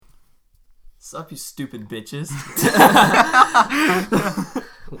What's up, you stupid bitches?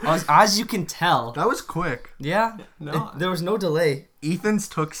 As you can tell. That was quick. Yeah. No. There was no delay. Ethan's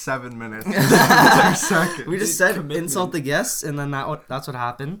took 7 minutes. 2 seconds. We just said insult the guests, and then that's what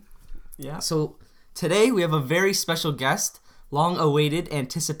happened. Yeah. So today we have a very special guest, long-awaited,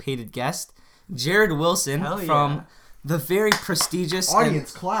 anticipated guest, Jarrod Wilson from the very prestigious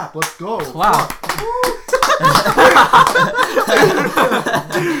audience. Clap. Let's go. Clap.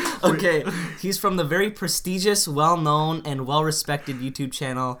 Okay, he's from the very prestigious, well-known, and well-respected YouTube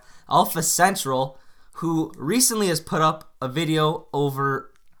channel Alpha Central, who recently has put up a video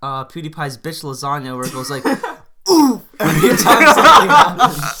over PewDiePie's bitch lasagna where it goes like, ooh, every time something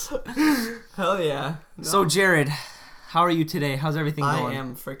happens. Hell yeah. No. So Jarrod, how are you today? How's everything going? I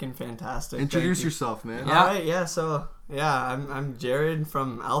am freaking fantastic. Introduce yourself, man. Yeah. All right, yeah. So I'm Jarrod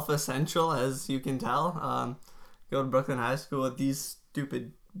from Alpha Central, as you can tell. Go to Brooklyn High School with these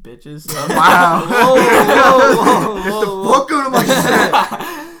stupid bitches. Wow. Whoa. Get the fuck out of my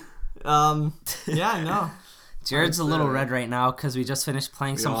set. Yeah, no. Jared's a little red right now because we just finished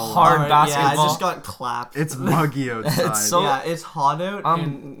playing some all hard basketball. Yeah, I just got clapped. It's muggy outside. It's so- yeah, it's hot out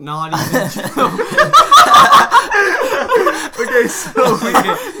and not even. Okay,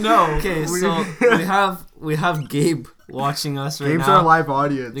 so we have Gabe watching us right Gabe's now. our live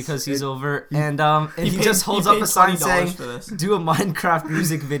audience Because he's over and he paid- just holds he up paid a sign $20 saying, for this. do a Minecraft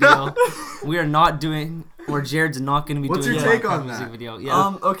music video. We are not doing, or Jared's not going to be What's doing a your take Minecraft on music that? video.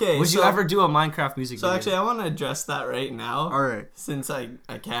 Yeah. Okay. Would you ever do a Minecraft music video? So actually, I want to address that right now. All right. Since I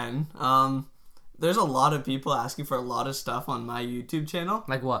can. There's a lot of people asking for a lot of stuff on my YouTube channel.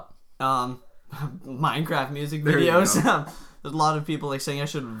 Like what? Minecraft music There you videos. go. There's a lot of people like saying I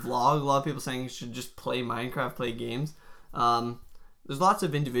should vlog. A lot of people saying I should just play Minecraft, play games. There's lots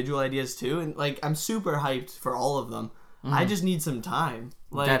of individual ideas too, and like I'm super hyped for all of them. Mm-hmm. I just need some time.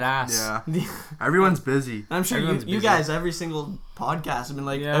 Like, Dead ass. Yeah. Everyone's busy. I'm sure Everyone's you busy. guys, every single podcast, have been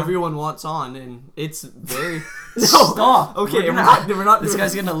like, everyone wants on, and it's very. Stop. Okay, We're we're not. This doing,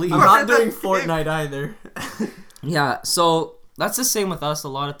 guy's gonna leave. I'm not doing Fortnite either. Yeah, so that's the same with us. A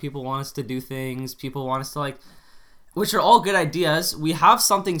lot of people want us to do things. People want us to like, which are all good ideas. We have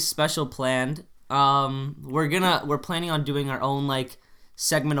something special planned. We're planning on doing our own like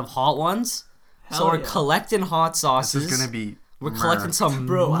segment of hot ones. So we're collecting hot sauces. This is gonna be. We're collecting some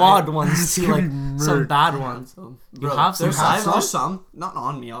Bro, mod ones too, like murk. some bad ones. You have some hot sauce? There's some, not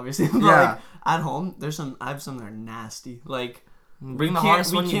on me obviously, but Yeah. like at home, there's some. I have some that are nasty. Like Bring the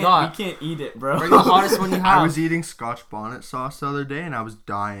hottest one you got. We can't eat it, bro. Bring the hottest one you have. I was eating Scotch bonnet sauce the other day and I was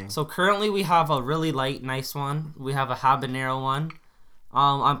dying. So currently we have a really light, nice one. We have a habanero one.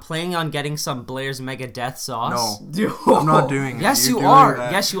 I'm planning on getting some Blair's Mega Death sauce. No, Dude. I'm not doing it. Yes, You're you doing are.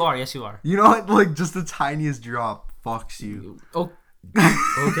 that. Yes, you are. Yes, you are. You know what? Like, just the tiniest drop fucks you. Oh,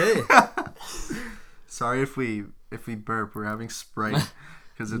 okay. Sorry if we burp. We're having Sprite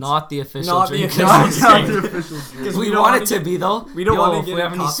because it's Not the official Not the drink. official not the official drink. We We don't want wanna it to get- be though. we don't wanna If get we it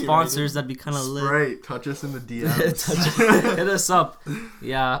have any copyrighted. sponsors, that'd be kind of lit. Sprite. Touch us in the DMs. Hit us up.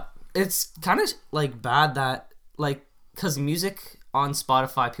 Yeah, it's kind of like bad that like because music on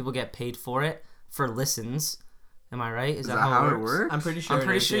Spotify, people get paid for it for listens. Am I right? Is that how it works? I'm pretty sure. I'm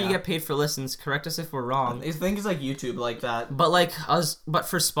pretty it is, sure yeah. you get paid for listens. Correct us if we're wrong. I think it's like YouTube, like that. But like but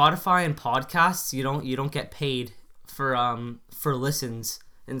for Spotify and podcasts, you don't get paid for listens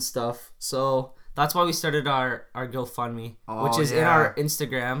and stuff. So that's why we started our GoFundMe, which is in our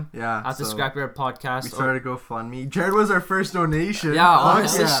Instagram. Yeah. At the Scrapyard Podcast. We started GoFundMe. Jared was our first donation. Yeah,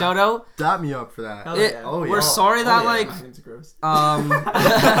 honestly, shout out. Dap me up for that. We're sorry that like It's gross.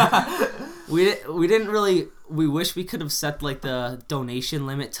 we didn't really. We wish we could have set like the donation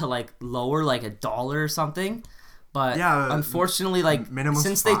limit to like lower, like $1 or something. But Yeah, unfortunately, like minimum's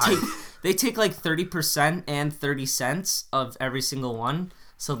since $5. they take like 30% and 30 cents of every single one,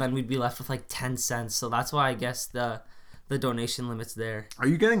 so then we'd be left with like 10 cents. So that's why I guess the donation limit's there. Are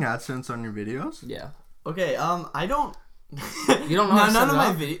you getting AdSense on your videos? Yeah. Okay. I don't. You don't know how to set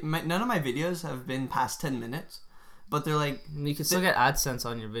none of it my up? none of my videos have been past 10 minutes, but they're like. You can still get AdSense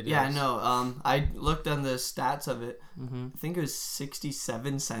on your videos. Yeah, I know. I looked on the stats of it. Mm-hmm. I think it was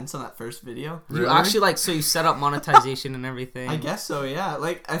 67 cents on that first video. You Really? actually like so you set up monetization and everything. I guess so. Yeah.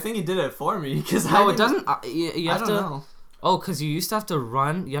 Like I think he did it for me because No, it doesn't. You I have don't to. know. Oh, because you used to have to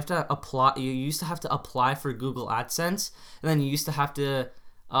run. You have to apply. You used to have to apply for Google AdSense, and then you used to have to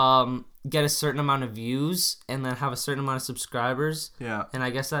get a certain amount of views, and then have a certain amount of subscribers. Yeah. And I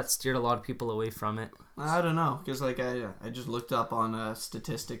guess that steered a lot of people away from it. I don't know because like I just looked up on a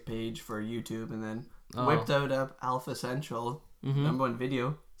statistic page for YouTube and then whipped out Alpha Central Mm-hmm. number one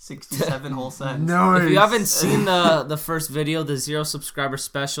video 67 whole cents. No, If you haven't seen the first video, the 0 subscriber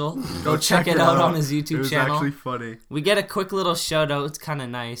special, go check it out on his YouTube channel. It was actually funny. We get a quick little shout out. It's kind of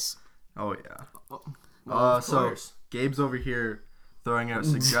nice. Oh yeah. Of So course. Gabe's over here throwing out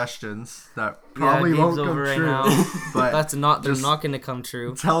suggestions that probably Gabe's won't come over right true. now. But They're not just going to come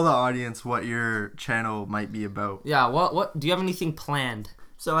true. tell the audience what your channel might be about. Yeah, what do you have anything planned?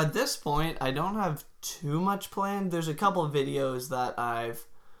 So at this point, I don't have too much planned. There's a couple of videos that I've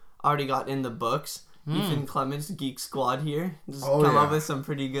already got in the books. Ethan Clements, Geek Squad here, just come up with some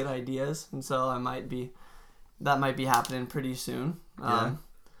pretty good ideas, and so that might be happening pretty soon.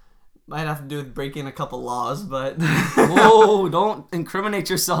 Might have to do with breaking a couple laws, but Whoa, don't incriminate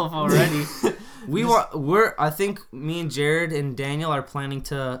yourself already. I think me and Jarrod and Daniel are planning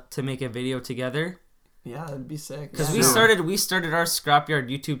to make a video together. yeah, it'd be sick. Because Yeah. we started our Scrapyard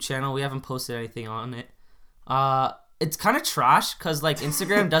YouTube channel. We haven't posted anything on it. It's kind of trash because like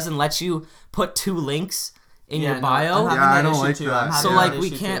Instagram doesn't let you put 2 links in your bio. I don't like that. So like we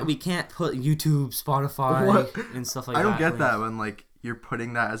can't put YouTube, Spotify, and stuff like that. I don't get links. that when like you're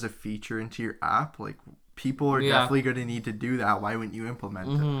putting that as a feature into your app. Like people are definitely going to need to do that. Why wouldn't you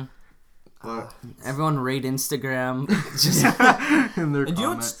implement it? But Everyone rate Instagram. Just in their And do you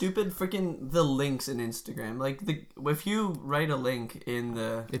know what's comments. stupid? Freaking the links in Instagram. Like if you write a link in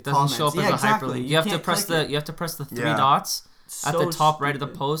the it doesn't comments, show up yeah, as a exactly. hyperlink. You have to can't press click it. you have to press the 3 Yeah. dots at the So top right of the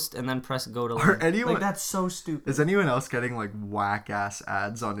stupid. post and then press go to Are link. anyone? Like that's so stupid. Is anyone else getting like whack ass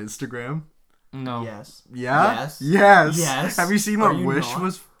ads on Instagram? No. Yes. Yeah. Yes. Yes. Yes. Have you seen Are what you Wish not?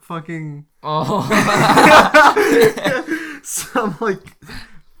 was fucking? Oh, Some like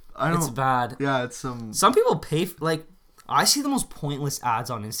I don't. it's bad. Yeah, it's some. Some people pay like I see the most pointless ads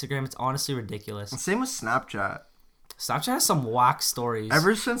on Instagram. It's honestly ridiculous. Same with Snapchat. Snapchat has some whack stories.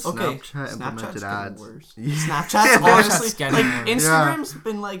 Ever since Okay, Snapchat implemented Snapchat's ads, getting worse. Yeah. Snapchat's honestly Snapchat's getting like worse. Instagram's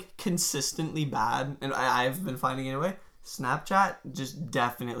been like consistently bad, and I've been finding anyway. Snapchat just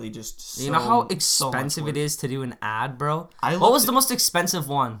definitely just. So, You know how so much expensive it worse. is to do an ad, bro? I What was looked the most expensive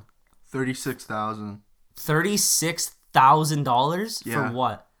one? 36,000 $36,000 Yeah. for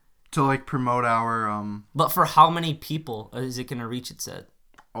what? to like promote our But for how many people is it gonna reach? It said.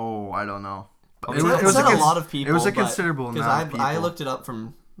 Oh, I don't know. Okay. It was a cons- lot of people. It was a but- considerable amount of people. I looked it up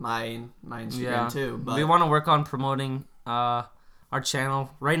from my Instagram Yeah. too. But We want to work on promoting our channel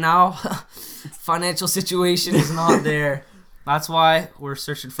right now. Financial situation is not there. That's why we're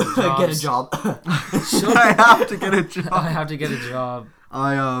searching for jobs. get a job. I have to get a job. I have to get a job.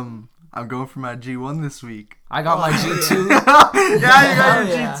 I'm going for my G1 this week. I got my G2. Yeah, you got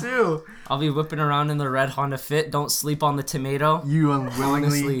your yeah. G2. I'll be whipping around in the red Honda Fit. Don't sleep on the tomato. You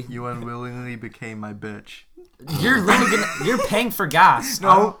Honestly. unwillingly became my bitch. You're literally you're paying for gas.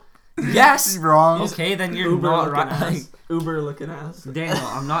 No, Yes. wrong. Okay, then you're Uber not looking right. ass. Uber looking ass. Daniel,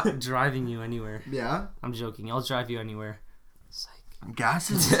 I'm not driving you anywhere. Yeah, I'm joking. I'll drive you anywhere. gas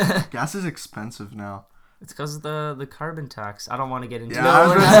is expensive now. It's because of the carbon tax. I don't want to get into Yeah, it. I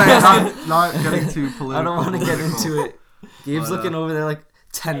was gonna say not getting too political. I don't want to get political. into it. Gabe's But, looking over there like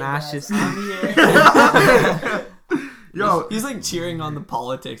tenacious. Yo, He's like cheering on the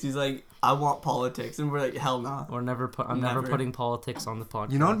politics. He's like, I want politics, and we're like, hell no. Or I'm never Never. putting politics on the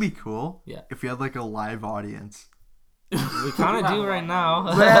podcast. you know what'd be cool? Yeah. If you had like a live audience. We kind of do right now.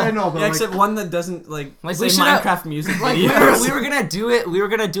 I know, but Yeah, like, except one that doesn't like Like, say we should have- Minecraft music Like videos. we were gonna do it. We were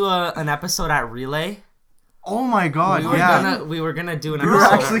gonna do an episode at Relay. oh my god, We were yeah. we were gonna do an We episode. were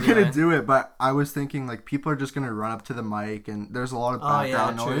actually at gonna Relay. do it, but I was thinking like people are just gonna run up to the mic and there's a lot of Oh, yeah,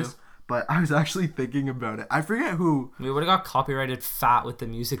 background true. noise. But I was actually thinking about it. I forget who. We would have got copyrighted fat with the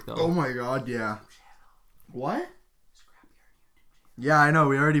music though. Oh my god, yeah. What? Yeah, I know.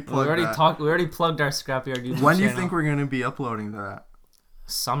 We already we plugged already that. We already plugged our Scrapyard YouTube When do you channel. think we're gonna be uploading that?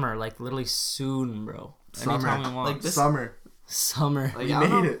 Summer, like literally soon, bro. Summer. Anytime we want. Like this- Summer. Summer. Like, We I don't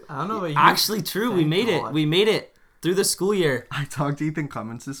made know- it. I don't know what you Actually, true. We Thank made it. God. We made it through the school year. I talked to Ethan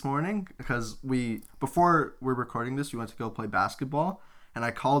Cummins this morning because before we're recording this, we went to go play basketball, and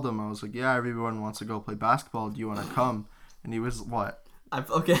I called him. I was like, "Yeah, everyone wants to go play basketball. Do you want to come?" And he was what?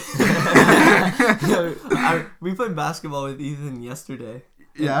 Okay. We played basketball with Ethan yesterday.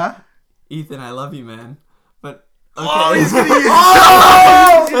 Yeah. Ethan, I love you, man. But okay. Oh, he's gonna use.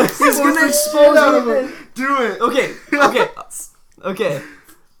 Oh! He's gonna expose him. Do it. Okay.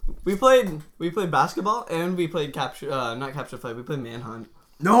 We played basketball and we played not capture flight. We played manhunt.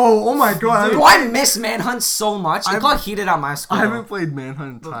 No. Oh my god. Bro, I miss Manhunt so much. It got heated at my school. I though. haven't played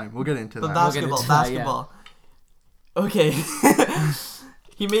Manhunt in time. We'll get into But that. get into basketball. that, Okay.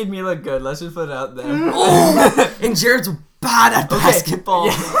 He made me look good. Let's just put it out there. Oh! And Jared's bad at basketball.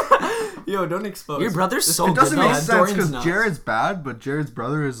 Yo, don't expose. Your brother's so It good doesn't though. make Yeah, sense Dorian's because nuts. Jared's bad, but Jared's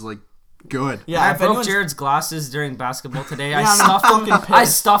brother is like good. Yeah, I if broke anyone's- Jared's glasses during basketball today. Yeah, I I'm stuffed fucking him. pissed. I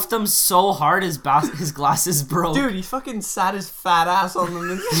stuffed him so hard his glasses broke. Dude, he fucking sat his fat ass on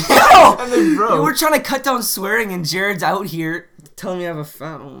them and, Yo! and they broke. You were trying to cut down swearing, and Jared's out here telling me I have a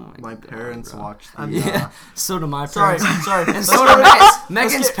fat. Oh My God, parents bro. watched the, Yeah, so do my Sorry, parents. sorry. And Let's so get do rid-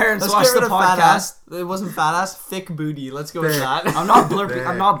 Megan's let's get- parents let's watch get the rid of fat podcast. ass. It wasn't fat ass, thick booty. Let's go with that. I'm not blurping. Thick.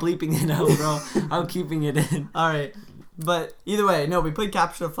 I'm not bleeping it out, bro. I'm keeping it in. All right, but either way, no, we played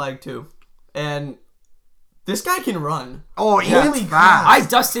capture the flag too, and this guy can run. Oh, Holy Ethan's crap. fast. I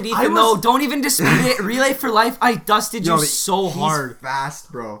dusted Ethan I was- though. Don't even dispute it. Relay for life. I dusted you so he's hard.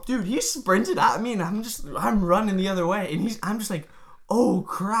 fast, bro. Dude, he sprinted at me, and I'm running the other way, and I'm just like, oh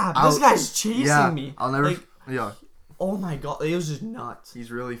crap, this guy's chasing me. I'll never. Like, Yeah, oh my god, it was just nuts.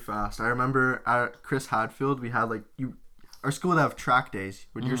 he's really fast. I remember at Chris Hadfield, we had like our school would have track days.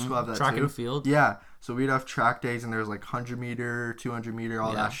 Would your school have that Track too? and field. Yeah, so we'd have track days, and there was like 100-meter, 200-meter,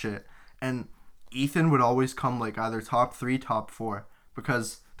 all Yeah. that shit. And Ethan would always come like either top 3, top 4,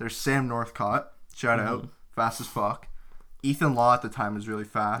 because there's Sam Northcott, shout out, fast as fuck. Ethan Law at the time was really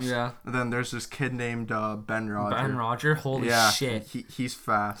fast. Yeah. And then there's this kid named Ben Roger. Ben Roger, holy Yeah, shit. he's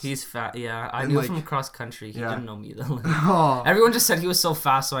fast. He's fat. Yeah, I And, knew like- him from cross country. He Yeah. didn't know me though. Oh, Everyone just said he was so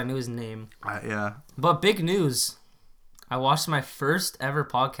fast, so I knew his name. yeah. But big news. I watched my first ever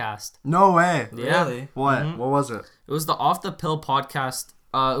podcast. No way. Yeah. Really? What? Mhm. What was it? It was the Off the Pill podcast.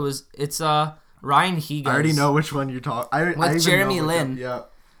 It's Ryan Higas. I already know which one you're talking. I even Jeremy know which Lin. one- Yeah.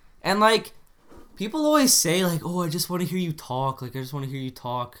 And like people always say like, "Oh, I just want to hear you talk." Like I just want to hear you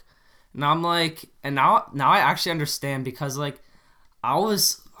talk. And I'm like, and now I actually understand because like I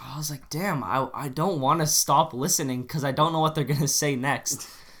was like, "Damn, I don't want to stop listening cuz I don't know what they're going to say next."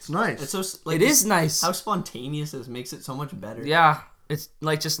 It's nice. It's so like It is nice. how spontaneous it makes it so much better. Yeah, it's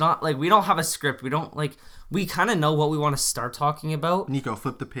like just not like we don't have a script. We don't like we kind of know what we want to start talking about. Nico,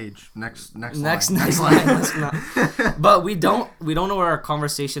 flip the page. Next line. Next line. Let's not. But we don't know where our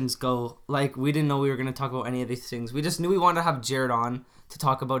conversations go. Like we didn't know we were gonna talk about any of these things. We just knew we wanted to have Jarrod on to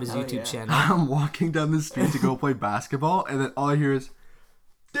talk about his Hell YouTube yeah. channel. I'm walking down the street to go play basketball, and then all I hear is,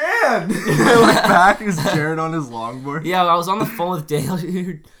 Dan! I look back, is Jared on his longboard? Yeah, I was on the phone with Daniel.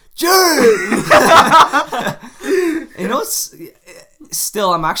 Jarrod. You know,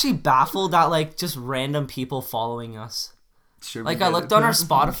 still I'm actually baffled at like just random people following us. Should we Like get I looked it? on our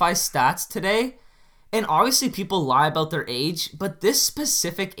Spotify stats today, and obviously people lie about their age, but this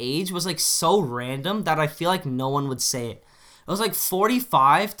specific age was like so random that I feel like no one would say it. It was like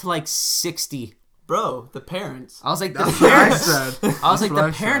 45 to like 60. Bro, the parents. I was like, the That's what I parents. said. I was like, That's what the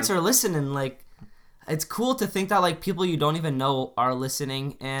I parents said. are listening. Like, it's cool to think that like people you don't even know are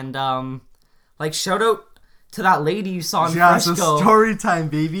listening, and like shout out to that lady you saw in Yeah, so Fresco. story time,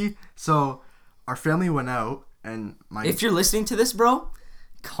 baby. So, our family went out, and my... If you're listening to this, bro,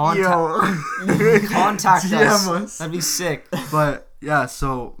 contact DM us. That'd be sick. But yeah,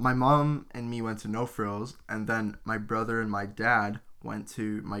 so my mom and me went to No Frills, and then my brother and my dad went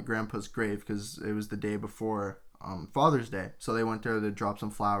to my grandpa's grave because it was the day before Father's Day. So they went there to drop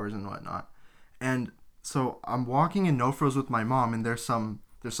some flowers and whatnot. And so I'm walking in No Frills with my mom, and there's some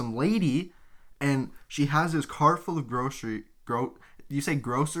lady, and she has this cart full of you say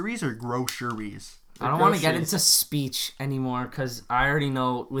groceries or groceries? I don't want to get groceries. into speech anymore because I already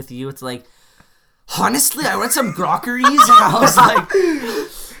know with you it's like, honestly, I went some groceries and I was like,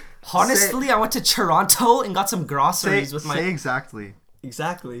 honestly, I went to Toronto and got some groceries with my. Say exactly.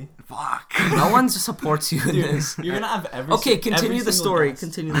 Exactly. Fuck. No one supports you in this. You're gonna have every. Okay, every continue the single story. guest.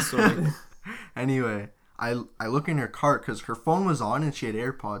 Continue the story. Anyway, I look in her cart because her phone was on and she had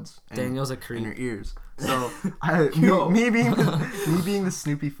AirPods. Daniel's a in creep. her ears. So Yo. me being the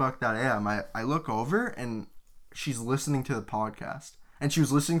Snoopy fuck that I am, I look over and she's listening to the podcast, and she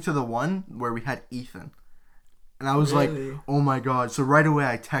was listening to the one where we had Ethan, and I was Really? like, oh my god! So right away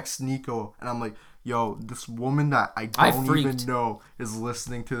I text Nico and I'm like, yo, this woman that I don't even freaked. know is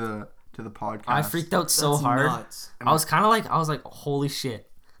listening to the podcast. I freaked out so That's hard. nuts. I was like, holy shit.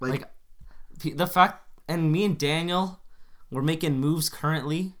 Like the fact, and me and Daniel, we're making moves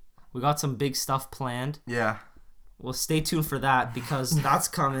currently. We got some big stuff planned. Yeah. Well, stay tuned for that because that's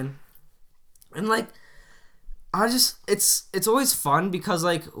coming. And like, it's always fun because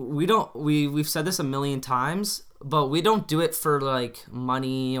like we've said this a million times, but we don't do it for like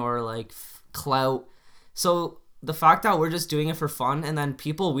money or like clout. So the fact that we're just doing it for fun and then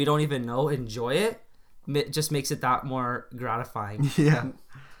people we don't even know enjoy it just makes it that more gratifying. Yeah.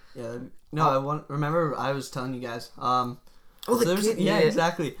 Yeah. No, remember I was telling you guys. Oh, the There's- kid, yeah, yeah.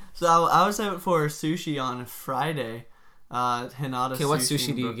 exactly. So I was out for sushi on Friday. Hinata. Okay, what in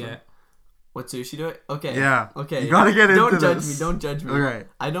sushi do you Brooklyn. get? What sushi do I? Okay. Yeah. Okay. You gotta get into Don't judge this. me. Don't judge me. Okay.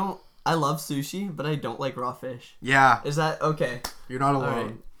 I love sushi, but I don't like raw fish. Yeah. Is that okay? You're not All right.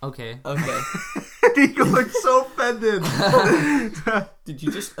 alone. Okay. Okay. Nico looks so offended. Did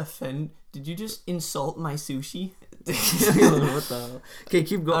you just offend? Did you just insult my sushi? What the hell? Okay,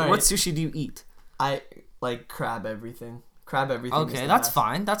 keep going. All right. What sushi do you eat? I like crab everything. Crab everything. is Okay, the that's best.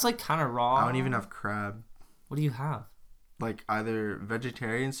 fine. That's like kind of raw. I don't even have crab. What do you have? Like either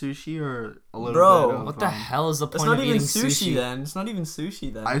vegetarian sushi or a little Bro, bit of, What the hell is the It's point not of even eating sushi then. It's not even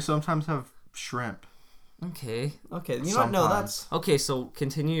sushi then. I sometimes have shrimp. Okay. Okay, you don't know that's Okay, so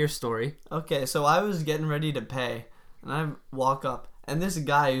continue your story. okay. So I was getting ready to pay, and I walk up, and this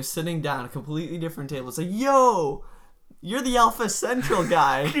guy who's sitting down at a completely different table. It's like, yo, you're the Alpha Central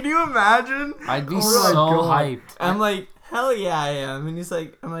guy. Can you imagine? I'd be Oh my so God. hyped. I'm like, hell yeah, I am. And he's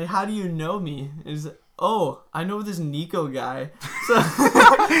like, I'm like, how do you know me? And he's like, oh, I know this Nico guy. So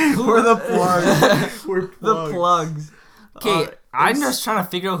We're the plugs. We're plugs. the plugs. Okay, I'm it's- just trying to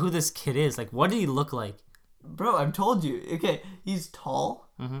figure out who this kid is. Like, what did he look like? Bro, I've told you. Okay, he's tall.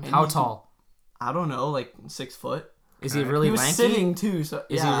 and How he's- tall? I don't know, like 6 foot. Is he Okay. really He was lanky? sitting too. So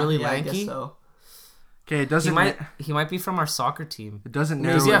Is he yeah, really yeah, I lanky? guess so. Okay, it He doesn't. might be from our soccer team. It doesn't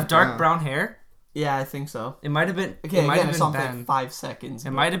narrow Does he it have dark down. brown hair? Yeah, I think so. It might have been. Okay, it might again, have it's been on for like Ben. 5 seconds. It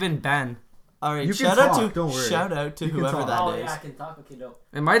but- might have been Ben. All right, You can shout out talk, to don't worry. shout out to You can whoever talk. that Oh is. yeah, I can talk. Okay, dope.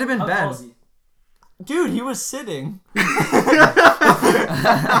 It might have been How Ben. tall is he? Dude, he was sitting.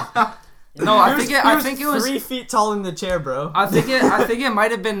 No, I think it was. 3 feet tall in the chair, bro. I think it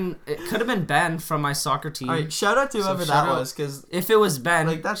might have been. It could have been Ben from my soccer team. All right, shout out to whoever shout that out- was, because If it was Ben,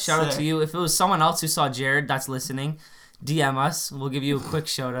 Like, that's shout out to sick. you. If it was someone else who saw Jarrod that's listening, DM us. We'll give you a quick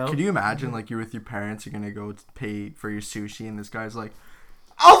shout out. Could you imagine, like, you're with your parents, you're gonna go pay for your sushi, and this guy's like,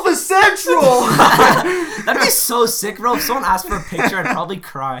 Alpha Central! That'd be so sick, bro. If someone asked for a picture, I'd probably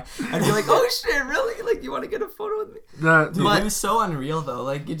cry. I'd be like, "Oh shit, really? Like, you want to get a photo with me?" dude, But- it was so unreal though.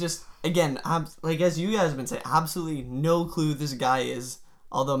 Like it just again, like as you guys have been saying, absolutely no clue who this guy is.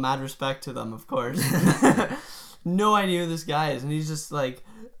 Although mad respect to them, of course. No idea who this guy is, and he's just like,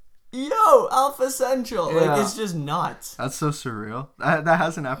 "Yo, Alpha Central!" Yeah. Like it's just nuts. That's so surreal. That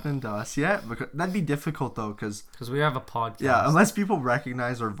hasn't happened to us yet. Because that'd be difficult though, because Because we have a podcast. yeah, unless people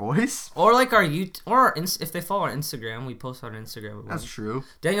recognize our voice. Or like our if they follow our Instagram, we post on Instagram. That's true.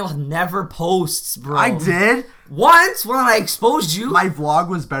 Daniel never posts, bro. I did. Once when I exposed you. My vlog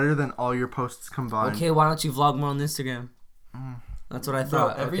was better than all your posts combined. Okay, why don't you vlog more on Instagram? That's what I Bro,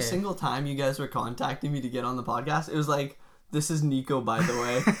 thought. every okay. single time you guys were contacting me to get on the podcast, it was like, "This is Nico, by the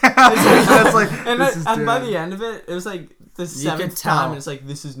way." That's like, and this is by Dan. the end of it, it was like the could 7th tell. time, and it's like,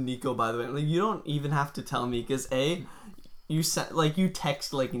 "This is Nico, by the way." Like you don't even have to tell me, because you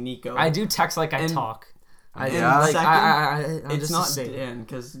text like Nico. I do text like I And- talk. I and do. Yeah. Like, second, I'm it's just not a state. Dan,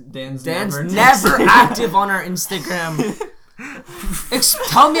 because Dan's Dan's never never texting. active on our Instagram.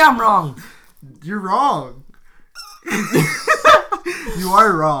 Tell me I'm wrong. You're wrong. You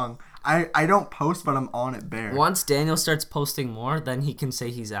are wrong. I don't post, but I'm on it bare. Once Daniel starts posting more, then he can say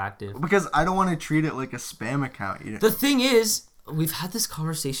he's active. Because I don't want to treat it like a spam account. You know? The thing is, we've had this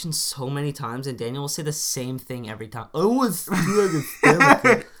conversation so many times, and Daniel will say the same thing every time. Oh, it's like a spam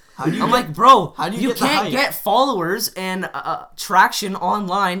account. How do you I'm get- like, bro, how do you you get the can't hype? get followers and traction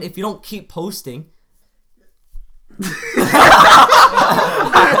online if you don't keep posting.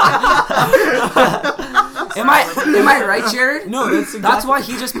 Am I right, Jarrod? No, that's exactly. That's why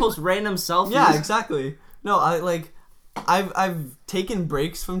he just posts random selfies. Yeah, exactly. No, I've taken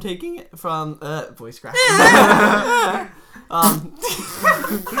breaks from voice crack.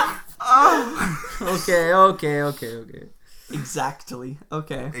 Okay. Exactly.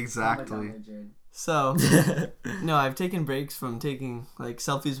 Okay. Exactly. So, no, I've taken breaks from taking like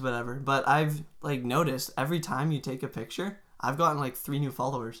selfies, whatever. But I've like noticed every time you take a picture, I've gotten like 3 new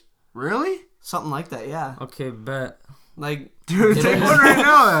followers, Really? something like that. Yeah, Okay, bet. like Dude, It take is. one right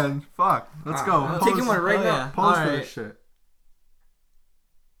now then. Fuck. Let's go. I'm Pose- taking one right oh, now. yeah. Pose for Alright. this shit.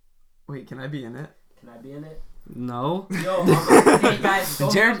 Wait, can I be in it? Can I be in it? No. Yo, hey guys, go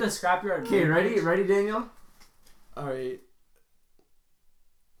Jared- look up the scrapyard. Okay, ready, Daniel? All right.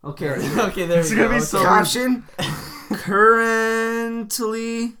 Okay. Okay, there It's we gonna go. be so Okay. Caption.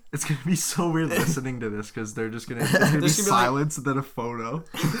 Currently It's gonna be so weird listening to this because they're just gonna, there's gonna be There's gonna be, like- silence and then a photo.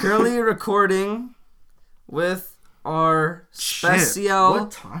 recording with our Shit. special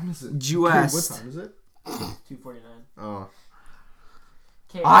What time is it? Juest. What time is it? 249. Oh.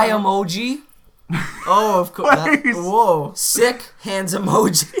 Okay, eye emoji, Oh, of course. Please. Whoa, sick hands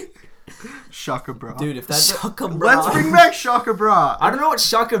emoji. Shaka bra. dude, if that's Shaka bra. Let's bring back Shaka bra. I don't know what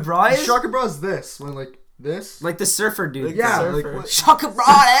Shaka bra is. Shaka bra is this when like This? Like the surfer dude. Yeah, surfer. like Shaka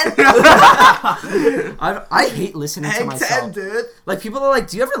Broad. I hate listening to Hang myself. 10, dude. Like people are like,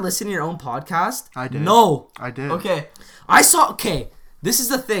 "Do you ever listen to your own podcast?" I did. No. I did. Okay. Okay, this is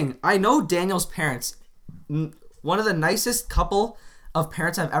the thing. I know Daniel's parents. One of the nicest couple of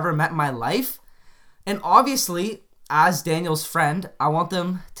parents I've ever met in my life. And obviously, as Daniel's friend, I want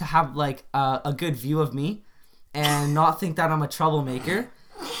them to have like a good view of me and not think that I'm a troublemaker.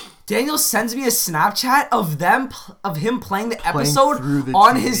 Daniel sends me a Snapchat of him playing the episode through the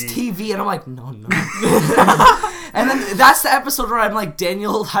on TV. his TV, and I'm like, no. And then that's the episode where I'm like,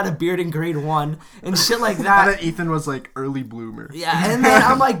 Daniel had a beard in grade 1 and shit like that. And then Ethan was like early bloomer. Yeah, and then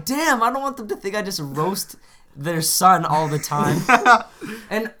I'm like, damn, I don't want them to think I just roast their son all the time.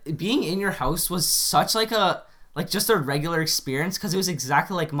 And being in your house was such just a regular experience because it was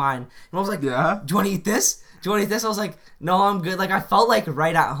exactly like mine. And I was like, Yeah? do you want to eat this? Do you want to eat this? I was like, no, I'm good. Like, I felt like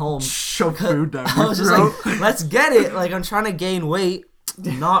right at home. Shove food down I your was just throat. like, let's get it. Like, I'm trying to gain weight.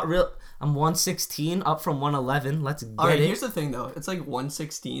 Not real. I'm 116 up from 111. Let's get Alright, it. here's the thing though. It's like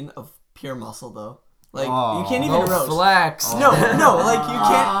 116 of pure muscle though. Like Oh. you can't even No roast. flex. No, like you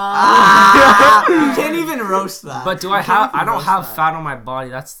can't. You can't even roast that. But do You I can't have? even I don't roast have that. fat on my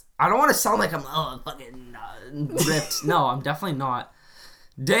body. I don't want to sound like I'm fucking ripped. No, I'm definitely not.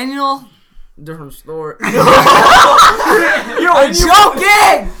 Daniel, different story. I'm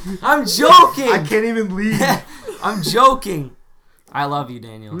joking. I'm joking. I can't even leave. I'm joking. I love you,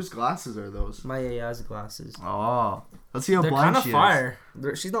 Daniel. Whose glasses are those? My Yaya's glasses. Oh. Let's see how They're blind kind of she is. fire.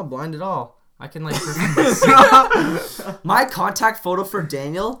 She's not blind at all. I can like. My contact photo for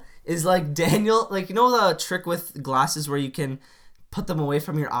Daniel is like Daniel, like you know the trick with glasses where you can put them away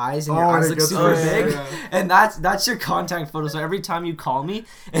from your eyes and your Oh, eyes and it look gets super big. big, Yeah. and that's your contact photo. So every time you call me,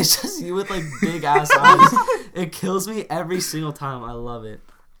 it's just you with like big ass eyes. It kills me every single time. I love it.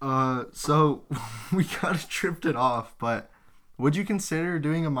 So we kind of tripped it off, but would you consider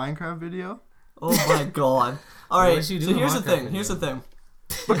doing a Minecraft video? Oh my god. What Alright, would you do so in here's the Minecraft thing. video? Here's the thing.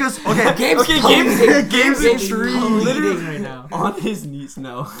 Because okay, Game's Okay, bleeding. Game's Game's intrigued. bleeding right now. On his knees,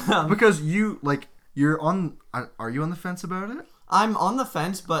 no. because you're on. Are you on the fence about it? I'm on the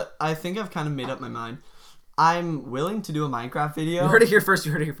fence, but I think I've kind of made up my mind. I'm willing to do a Minecraft video. You heard it here first.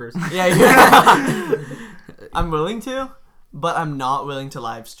 You heard it here first. Yeah. I'm willing to, but I'm not willing to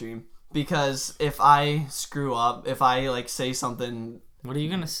live stream because if I screw up, if I like say something. What are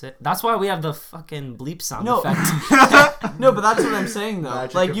you gonna say? That's why we have the fucking bleep sound No. effect. No, but that's what I'm saying though.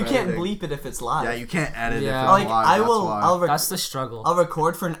 Magic Like of you can't editing. bleep it if it's live. Yeah, you can't edit Yeah. if it's Like live. I that's will, why. That's the struggle. I'll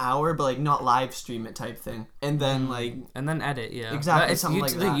record for an hour, but like not live stream it type thing, and then like And then edit, yeah. Exactly, But it's something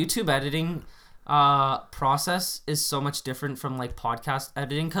like the that. YouTube editing process is so much different from like podcast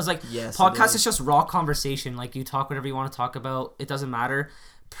editing because like Yes, it podcast is. is just raw conversation. Like you talk whatever you want to talk about. It doesn't matter.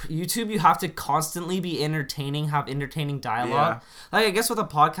 YouTube, you have to constantly be entertaining, have entertaining dialogue. Like I guess with a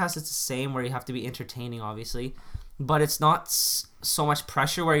podcast, it's the same where you have to be entertaining, obviously, but it's not so much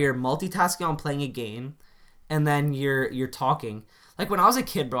pressure where you're multitasking on playing a game, and then you're talking. Like when I was a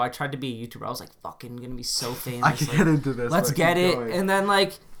kid, bro, I tried to be a YouTuber. I was like, fucking gonna be so famous. I can like, get into this. let's but get keep it, going. and then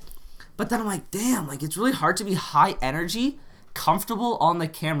like, but then I'm like, damn, like it's really hard to be high energy, comfortable on the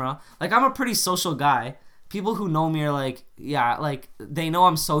camera. Like I'm a pretty social guy. People who know me are like, yeah, like they know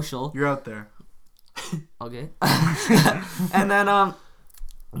I'm social. You're out there. Okay. And then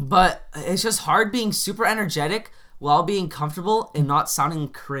but it's just hard being super energetic while being comfortable and not sounding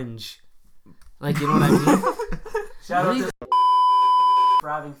cringe. Like, you know what I mean? Shout What out do to for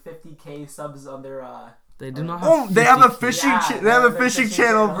having 50k subs on their They do not have Oh, they have a 50K. fishing. Yeah, They have a fishing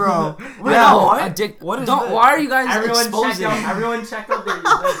channel, bro. Wait, Yeah, what? I dig. What is don't. this? Why are you guys everyone exposing? checked out their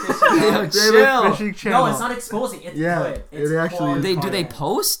fishing. Yo, They have a chill. fishing channel. No, it's not exposing. It's Yeah, good. It's it actually is. Do they quality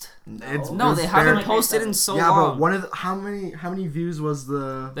post? It's, No, it's they fair. haven't Like posted they in so Yeah, long. but one of the, how many views was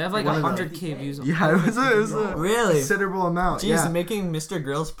the? They have like one of the- 100K views. On Yeah, it was a Really? considerable amount. Jeez, yeah, making Mr.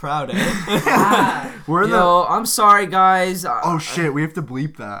 Girls proud, eh? Ah, we're in the. Yo, I'm sorry, guys. Oh shit, we have to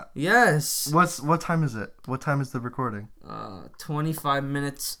bleep that. Yes. What time is it? What time is the recording? 25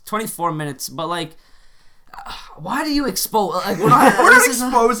 minutes, 24 minutes. But like, why do you expose? Like, we're not. We're not this is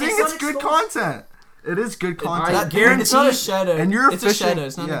exposing. it's It's not good exposed. content. It is good I content. guarantee- It's not a shadow. And you're a it's fishing. a shadow.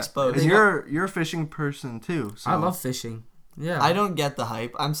 It's not yeah. exposed. And you're a fishing person too. So I love fishing. Yeah. I don't get the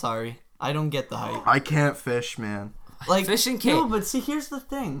hype. I'm sorry. I don't get the hype. I can't fish, man. Like Fishing No, can't. but see, here's the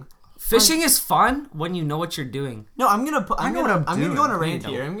thing. Fishing is fun when you know what you're doing. No, I'm gonna put. I I'm know gonna. what I'm I'm gonna go on a doing. rant No,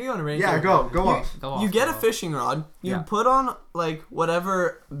 you here. don't. I'm gonna go on a rant Yeah, here. go on. Go off. You get go a off. fishing rod. You Yeah. put on like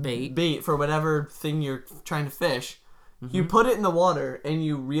whatever Bait. for whatever thing you're trying to fish. Mm-hmm. You put it in the water and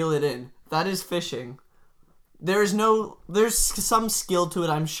you reel it in. That is fishing. There's some skill to it,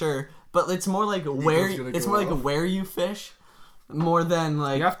 I'm sure, but it's more like where you fish, more than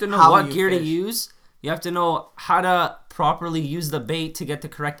like You have to know how what you gear to fish. use. You have to know how to properly use the bait to get the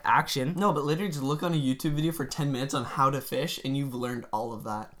correct action. No, but literally just look on a YouTube video for 10 minutes on how to fish, and you've learned all of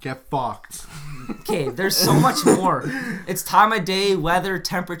that. Get fucked. Okay, there's so much more. It's time of day, weather,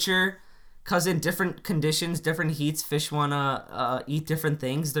 temperature. Because in different conditions, different heats, fish want to eat different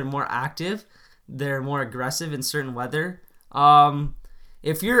things. They're more active. They're more aggressive in certain weather.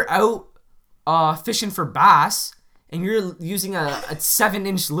 If you're out fishing for bass and you're using a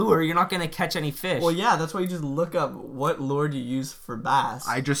 7-inch lure, you're not going to catch any fish. Well, yeah, that's why you just look up what lure do you use for bass.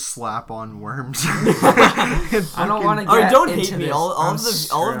 I just slap on worms. I don't want to get Or don't into hate me. this. All I'm of the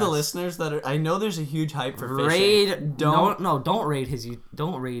stressed. listeners that are, I know there's a huge hype for fishing. Raid. Don't. Don't raid his.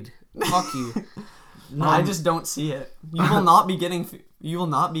 Don't raid. Fuck you. No, I just don't see it. You will not be getting. You will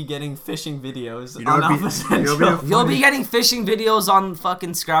not be getting fishing videos You know on what'd be- Alpha Central. You'll be getting fishing videos on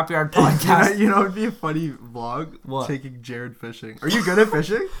fucking Scrapyard Podcast. You know, it'd be a funny vlog. What? Taking Jarrod fishing. Are you good at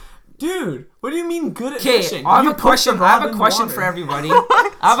fishing? Dude, what do you mean good at Okay, fishing? I You have a put question. the I have rod a in question water. for everybody.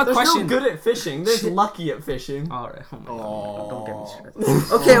 I have a There's question. no good at fishing. There's lucky at fishing. All right. Oh my God. Don't get me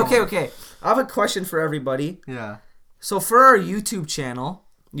started. Okay. I have a question for everybody. Yeah. So for our YouTube channel,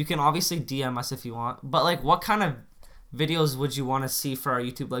 you can obviously DM us if you want. But like, what kind of videos would you want to see for our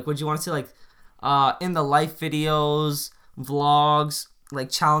YouTube? Like, would you want to see like in the life videos, vlogs, like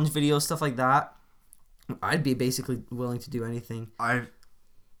challenge videos, stuff like that? I'd be basically willing to do anything.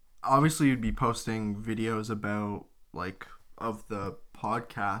 Obviously you'd be posting videos about like of the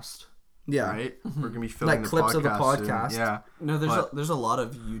podcast. Yeah. Right? We're gonna be filming Like the clips of the soon. podcast. Yeah. No, But- there's a lot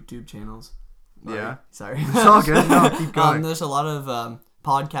of YouTube channels. Yeah. Sorry. It's all good. No, keep going. There's a lot of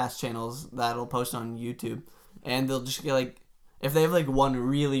podcast channels that'll post on YouTube, and they'll just get like, if they have like one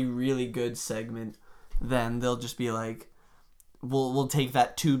really really good segment, then they'll just be like, we'll take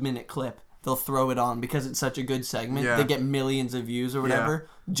that 2-minute clip. They'll throw it on because it's such a good segment. Yeah. They get millions of views or whatever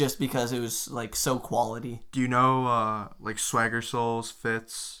just because it was like so quality. Do you know like Swagger Souls,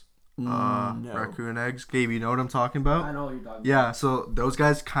 Fitz, No. Raccoon Eggs? Gabe, you know what I'm talking about? I know what you're talking Yeah, so those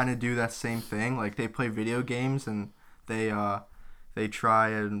guys kind of do that same thing. Like they play video games and they try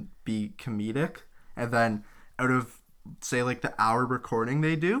and be comedic, and then out of say like the hour recording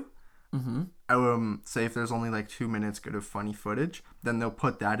they do, say if there's only like 2 minutes good of funny footage, then they'll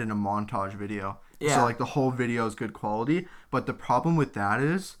put that in a montage video. Yeah. So like the whole video is good quality, but the problem with that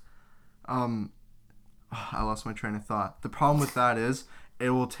is, I lost my train of thought. The problem with that is it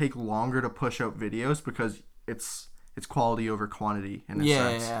will take longer to push out videos because it's quality over quantity in a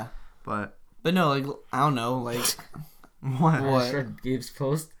sense. Yeah. But But no, like I don't know, like what? I just read Gabe's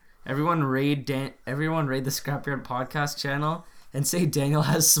post. Everyone raid the Scrapyard Podcast channel and say Daniel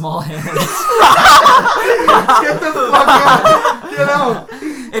has small hands. Get the fuck out! Get out!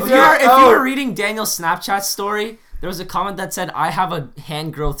 If you were reading Daniel's Snapchat story, there was a comment that said, "I have a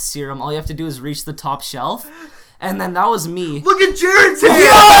hand growth serum. All you have to do is reach the top shelf." And then that was me. Look at Jarrod's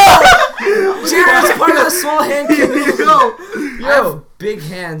hand! Jarrod's part of the small hand community. I have big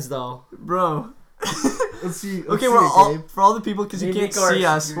hands though. bro. Let's see. Okay, we're all for all the people because you can't see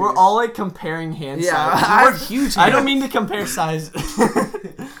us. We're all like comparing hand Yeah, sizes. I have huge hands. I don't mean to compare size.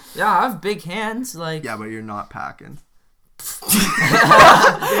 Yeah, I have big hands. Like, Yeah, but you're not packing.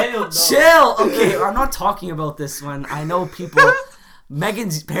 Daniel, no. chill. Okay, I'm not talking about this one. I know people.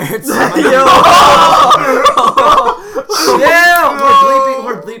 Megan's parents. Chill.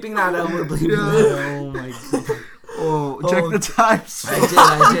 We're bleeping that out. We're bleeping that out. Oh my god. Oh, check the times.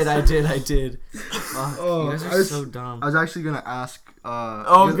 I did. Fuck, Oh, you guys I are was- so dumb. I was actually gonna ask.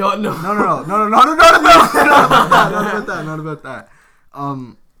 Oh god, no. Not about that.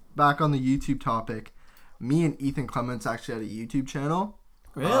 Back on the YouTube topic, me and Ethan Clements actually had a YouTube channel.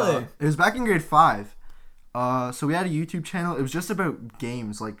 Really? It was back in grade 5. So we had a YouTube channel. It was just about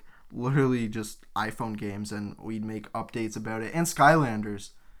games, like literally just iPhone games, and we'd make updates about it and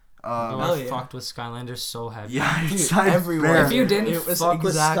Skylanders. Oh, hell I yeah. fucked with Skylanders so heavy. Yeah, Dude, it's like everywhere. fair. If you didn't It was fuck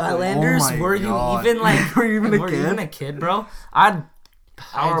with exactly- Skylanders, Oh my were you God. even like? Were you even a were kid? you even a kid, bro? I'd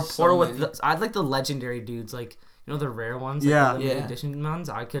power had so portal with. many. I'd like the legendary dudes, like you know the rare ones, Yeah. like the limited Yeah. edition ones.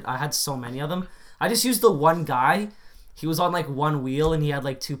 I had so many of them. I just used the one guy. He was on like one wheel and he had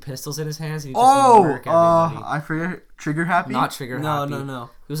like 2 pistols in his hands. And he just murked everybody. I forget. Trigger Happy? Not trigger No, happy. no.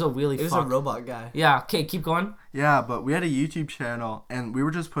 He was a wheelie. It was fuck. a robot guy. Yeah. Okay, keep going. Yeah, but we had a YouTube channel, and we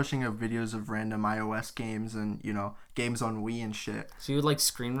were just pushing out videos of random iOS games and, you know, games on Wii and shit. So you would like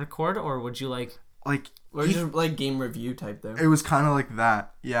screen record, or would you like? Like, Or just like game review type though. it was kind of like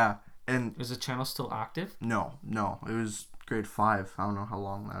that, yeah. And Is the channel still active? no, it was grade 5. I don't know how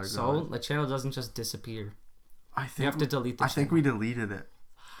long that ago. So the channel doesn't just disappear. I think You have to delete the I think channel. we deleted it.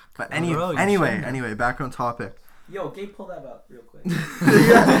 But Bro, you anyway, back on topic. Yo, Gabe, pull that up real quick.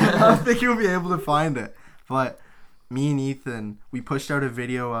 Yeah, I don't think you'll be able to find it. But me and Ethan, we pushed out a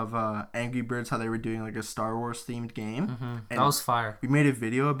video of Angry Birds, how they were doing like a Star Wars themed game. Mm-hmm. And That was fire. we made a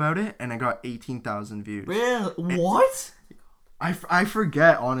video about it, and it got 18,000 views. Really? What? I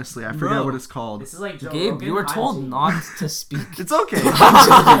forget, honestly. I forget Bro. what it's called. This is like Joe Gabe, Rogan, you were I'm told Gene. not to speak. It's okay.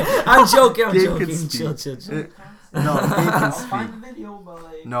 I'm joking. I'm Gabe joking. can speak. Chill. No, Gabe can I'll speak. find the video, but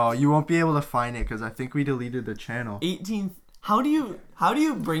like... No, you won't be able to find it because I think we deleted the channel. 18. How do you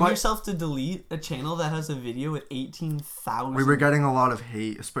bring But- yourself to delete a channel that has a video with 18,000? We were getting a lot of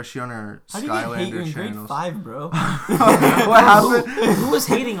hate, especially on our How do you get hate? You're Skylander in grade channels. 5, bro. What happened? Who was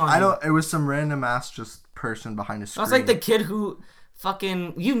hating on you? I don't. It was some random ass just person behind a screen. That was like the kid who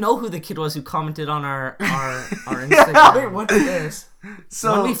fucking. You know who the kid was who commented on our Instagram. Wait, what's this?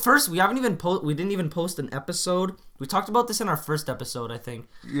 So We haven't even we didn't even post an episode. We talked about this in our first episode, I think.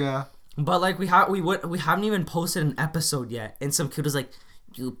 yeah. But like we haven't even posted an episode yet, and some kid was like,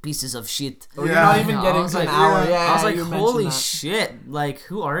 "You pieces of shit." Oh, you're Yeah. not even I getting was to like, an hour. yeah. Yeah, I was like, you mentioned "Holy that. shit! Like,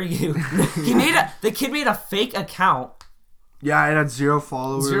 who are you?" The kid made a fake account, Yeah, it had 0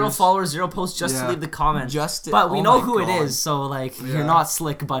 followers. 0 followers, 0 posts, just to Yeah. leave the comment. But we know who it is, so like Yeah. you're not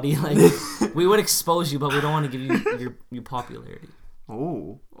slick, buddy. Like we would expose you, but we don't want to give you your popularity.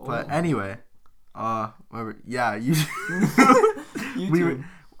 Oh, but anyway, yeah, you.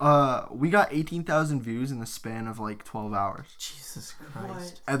 We got 18,000 views in the span of like 12 hours. Jesus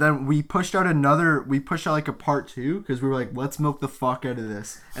Christ. And then we pushed out like a part 2 because we were like, let's milk the fuck out of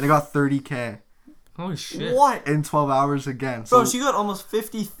this. And it got 30K Holy shit! What? in 12 hours again. Bro, So, she got almost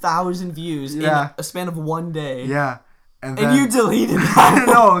 50,000 views Yeah. in a span of one day. yeah. And You deleted that.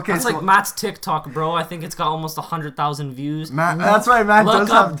 no, okay. That's so like Matt's TikTok, bro. I think it's got almost 100,000 views. Matt, that's right. Matt Look does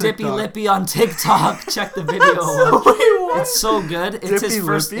up have Dippy TikTok. Lippy on TikTok. Check the video. out. Wait, what? It's so good. It's his Dippy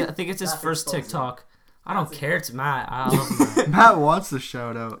first. Lippy? I think it's his That's first exposing. TikTok. I don't care. It's Matt. I love Matt. Matt wants the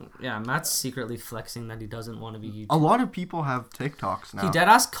shout out. Yeah, Matt's secretly flexing that he doesn't want to be A YouTube. lot of people have TikToks now. He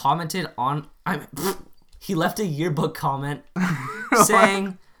deadass commented on. He left a yearbook comment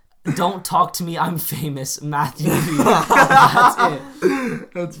saying, "Don't talk to me. I'm famous, Matthew." That's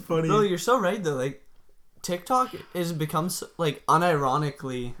it. That's funny. Bro, you're so right though. Like, TikTok has become like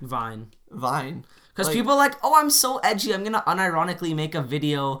unironically Vine. Vine. Because Like- people are like, "Oh, I'm so edgy. I'm gonna unironically make a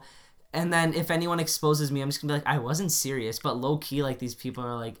video." And then if anyone exposes me, I'm just gonna be like, I wasn't serious. But low key, like these people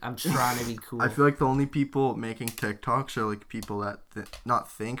are like, I'm trying to be cool. I feel like the only people making TikToks are like people that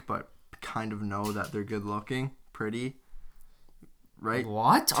not think but kind of know that they're good looking, pretty, right?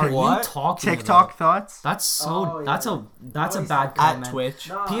 What are What? you talking TikTok about? thoughts. That's so. Oh, yeah. That's a Always bad at comment. At Twitch.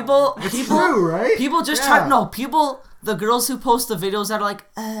 Nah, People, right? people just Yeah. try. No, people. The girls who post the videos that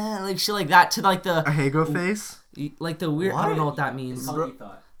are like shit like that to like A the Hago face. weird. I don't know what that It's means. called you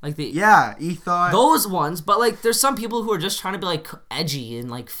thought. Like the Yeah, E thought. those ones. But like, there's some people who are just trying to be like edgy and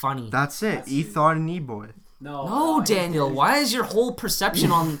like funny. That's it. That's E it. thought and E boy. No, Daniel. Why is your whole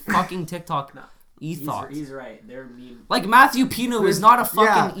perception on fucking TikTok No. e-thought? He's right. They're mean. Like Matthew Pino is not a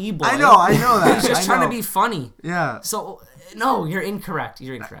fucking e-boy. I know that. He's just I trying to know. be funny. Yeah. So no, you're incorrect.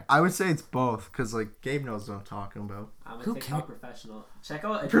 You're incorrect. I would say it's both because like Gabe knows what I'm talking about. I'm a Who TikTok professional. Check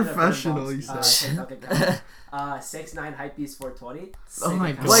out Professional, you said. TikTok account. 6'9" hypebeast 420. Oh my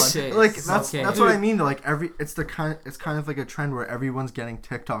Sick God. Like, Shit. like that's Okay. that's what I mean. Like it's kind of like a trend where everyone's getting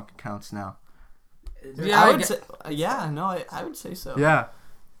TikTok accounts now. Yeah, I I would get- say, I would say so. Yeah.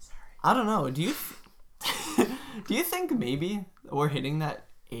 I don't know. Do you do you think maybe we're hitting that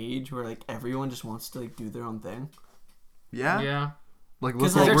age where like everyone just wants to like do their own thing? Yeah. Yeah. Like look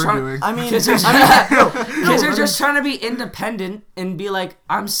 'Cause, what like, we're trying- doing. I mean, Kids are, I kids are just trying to be independent and be like,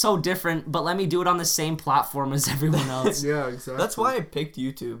 I'm so different, but let me do it on the same platform as everyone else. Yeah, exactly. that's why I picked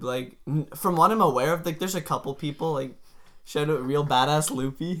YouTube. Like, from what I'm aware of, like, there's a couple people like, shout out real badass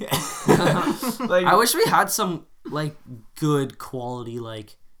Loopy. Like, I wish we had some like good quality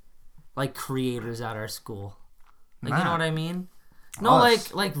like creators at our school. Like you know Matt. what I mean? No,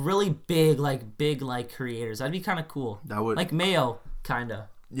 Us. like really big creators. That'd be kind of cool. That would. Like Mayo, kinda.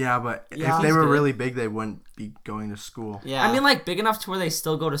 Yeah, but Yeah, if they he's were good. really big, they wouldn't be going to school. yeah. I mean, like big enough to where they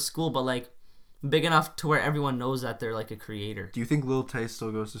still go to school, but like big enough to where everyone knows that they're like a creator. Do you think Lil Tay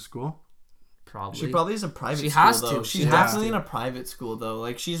still goes to school? Probably. she probably is a private She school, has though. to. She's She has definitely to. in a private school, though.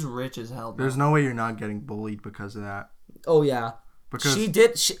 Like, she's rich as hell. bro. There's no way you're not getting bullied because of that. Oh yeah. Because She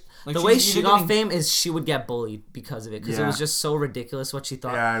did. Like, the she's way she either got getting- fame is she would get bullied because of it, because it Yeah. was just so ridiculous what she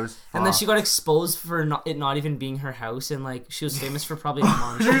thought. yeah, it was. And then she fucked. got exposed for it not even being her house, and like she was famous for probably a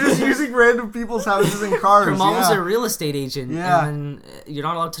month. You're just using random people's houses and cars. Her mom was yeah. a real estate agent, Yeah. and then you're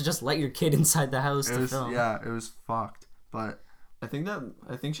not allowed to just let your kid inside the house It to was film. yeah, it was fucked. But I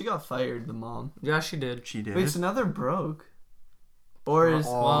think she got fired, the mom. Yeah, she did. She did. Wait, so now they're broke. Or is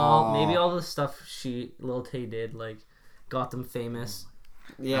Well, maybe all the stuff Lil Tay did like got them famous.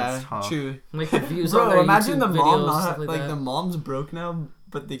 yeah, That's tough. true. Like the views on their Bro, imagine YouTube the videos, mom not stuff like that. the mom's broke now,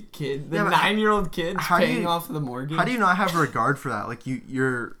 but the kid, the Yeah, but 9-year-old kid's how do paying you- off the mortgage. How do you not have regard for that? Like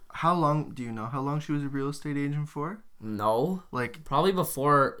you're. How long do you know how long she was a real estate agent for? No, Like probably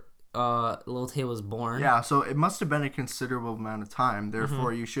before Lil Tay was born. yeah, so it must have been a considerable amount of time.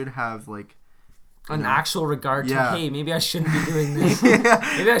 Therefore, you should have like An know? actual regard to, Yeah. hey, maybe I shouldn't be doing this.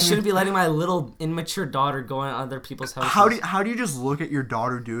 Maybe I shouldn't be letting my little immature daughter go in other people's houses. How do you just look at your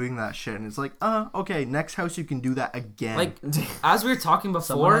daughter doing that shit and it's like, okay, next house you can do that again. Like, as we were talking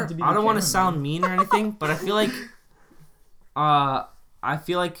Someone before, had to be I the don't want to cameraman. sound mean or anything, but I feel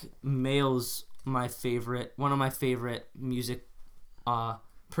like Mayo's one of my favorite music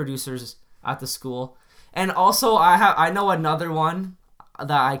producers at the school. And also I know another one that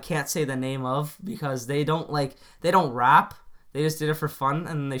I can't say the name of because they don't rap. They just did it for fun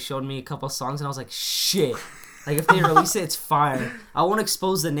and they showed me a couple songs and I was like, shit. Like if they release it, it's fire. I won't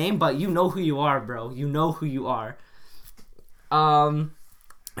expose the name, but you know who you are, bro. You know who you are. And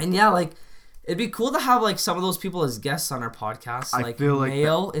yeah, like it'd be cool to have like some of those people as guests on our podcast. I Like feel like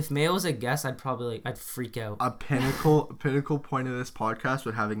Mayo, if Mayo was a guest, I'd freak out. a pinnacle point of this podcast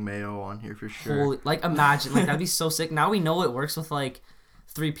with having Mayo on here for sure. Holy, like imagine, like that'd be so sick. Now we know it works with like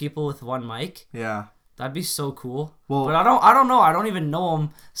 3 people with 1 mic. Yeah. That'd be so cool. Well, But I don't know. I don't even know him,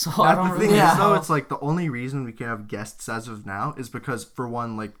 so I that's don't the really thing know. is though, it's like the only reason we can have guests as of now is because for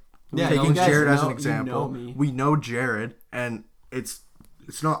one, like Yeah, taking you guys Jarrod as know- an you example, know me. we know Jarrod and it's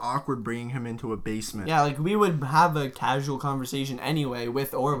not awkward bringing him into a basement. Yeah, like we would have a casual conversation anyway,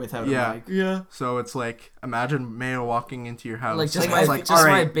 with or without Yeah. a mic. Yeah. So it's like imagine Mayo walking into your house. Like, just and my- it's like, just all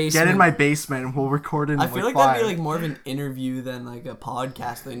my right, basement." get in my basement and we'll record in I feel like 5. that'd be like more of an interview than like a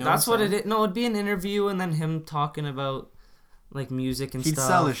podcast. They know That's what it is. No, it'd be an interview and then him talking about like music and He'd stuff.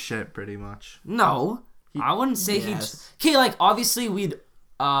 sell his shit pretty much. No, I wouldn't say Yes. he'd. Okay, like obviously we'd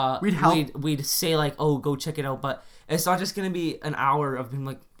help. we'd say like, oh, go check it out, but it's not just gonna be an hour of being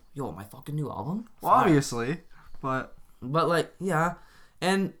like, yo, my fucking new album. Well, Fire. obviously, but But like, yeah,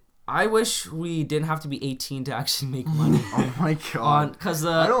 and I wish we didn't have to be 18 to actually make money oh my on god, because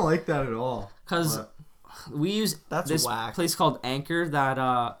I don't like that at all. because But we use That's this whack. place called Anchor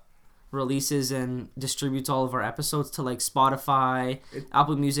that releases and distributes all of our episodes to like Spotify,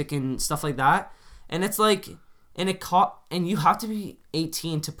 Apple Music, and stuff like that. And it's like, and you have to be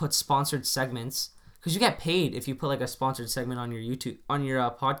 18 to put sponsored segments because you get paid if you put like a sponsored segment on your YouTube on your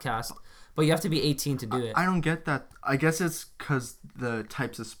podcast, but you have to be 18 to do it. I don't get that. I guess it's because the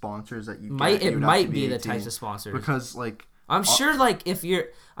types of sponsors that you It get, you'd have might to be the 18. types of sponsors. Because like I'm sure, like,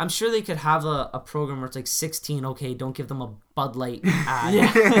 I'm sure they could have a program where it's like 16. Okay, don't give them a Bud Light ad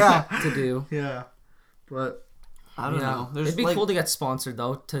yeah, to do. yeah, but I don't know. There's It'd be like, cool to get sponsored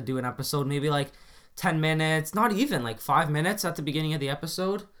though to do an episode, maybe like 10 minutes, not even like 5 minutes at the beginning of the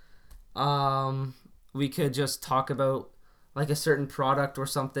episode. We could just talk about like a certain product or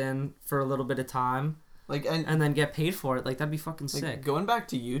something for a little bit of time, like and then get paid for it. Like that'd be fucking like, sick. going back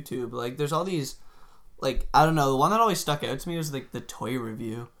to YouTube, like there's all these, like I don't know, the one that always stuck out to me was like the toy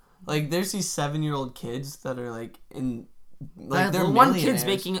review. Like there's these 7-year-old kids that are like in, like they're one kid's millionaires.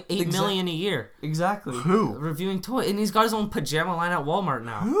 making $8 million a year Exactly. who? reviewing toy, and he's got his own pajama line at Walmart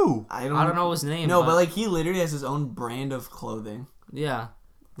now. Who? I don't know his name. No, but like he literally has his own brand of clothing. yeah,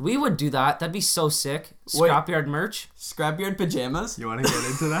 we would do that. That'd be so sick. Wait. Scrapyard merch. Scrapyard pajamas. You want to get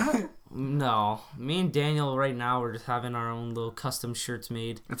into that? No, me and Daniel right now we're just having our own little custom shirts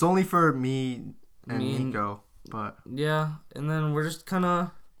made. It's only for me and Me and- Nico, but Yeah, and then we're just kind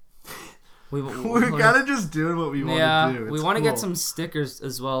of we're kind of just doing what we want to do. we It's want to get cool. some stickers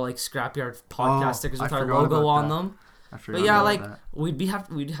as well, like Scrapyard podcast stickers I with our forgot logo about on that. them. I forgot But yeah, about like that.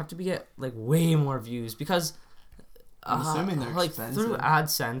 we'd have to be get like way more views because I'm assuming they're like expensive. through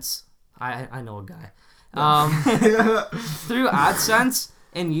AdSense. I know a guy. Through AdSense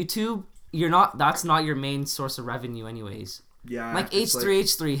and YouTube, that's not your main source of revenue anyways. Yeah, Like it's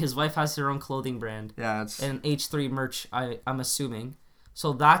H3H3, his wife has her own clothing brand yeah, it's and H3 merch. I'm assuming,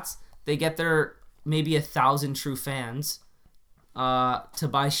 so they get their maybe 1,000 true fans to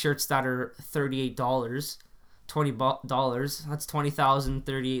buy shirts that are $38, $20. That's $20,000,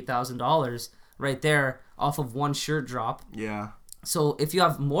 $38,000 right there off of one shirt drop. yeah. So if you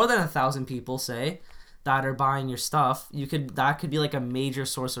have more than 1,000 people, say, that are buying your stuff, that could be like a major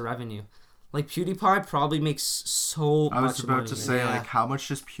source of revenue. Like PewDiePie probably makes so much money. I was about to say, Yeah. like, how much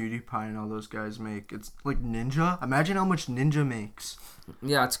does PewDiePie and all those guys make? It's like Ninja. Imagine how much Ninja makes.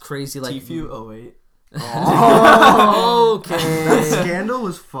 Yeah, it's crazy. Like Tfue 08. Oh, that Okay. scandal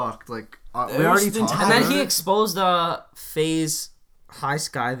was fucked. Like we already talked And about then he it. exposed FaZe High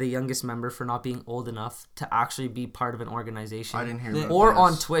Sky, the youngest member, for not being old enough to actually be part of an organization. I didn't hear They- about Or this.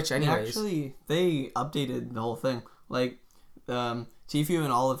 on Twitch, anyways. They updated the whole thing. Like, Tfue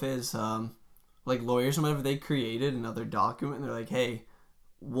and all of his like lawyers and whatever, they created another document. And they're like, hey,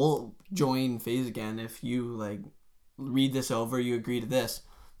 we'll join FaZe again if you like read this over. You agree to this,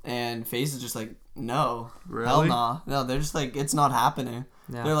 and FaZe is just like, no, Really? hell nah. No, they're just like, it's not happening.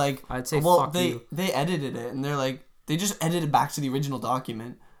 Yeah. They're like, I'd say well, fuck they you. they edited it, and they're like, they just edited back to the original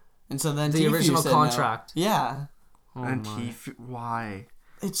document, and so then The Tfue original said no. contract. Yeah, Oh And my. why?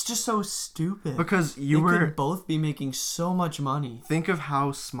 it's just so stupid. Because they you were. could both be making so much money. Think of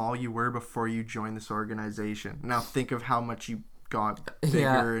how small you were before you joined this organization. Now think of how much you got bigger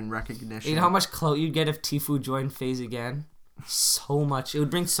Yeah. in recognition. You know how much clout you'd get if Tfue joined FaZe again? So much. It would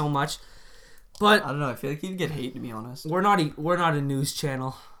bring so much. But I don't know. I feel like he'd get hate, to be honest. we're not a news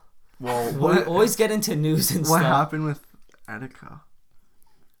channel. Well, We what always get into news and what stuff. happened with Etika?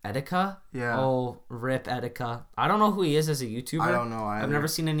 Etika? Yeah. Oh, rip Etika. I don't know who he is as a YouTuber. I don't know. I've never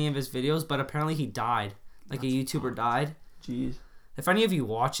seen any of his videos, but apparently he died. Like a YouTuber died. Jeez. If any of you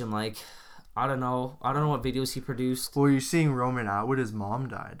watch him, like, I don't know what videos he produced. Well, you're seeing Roman Atwood. His mom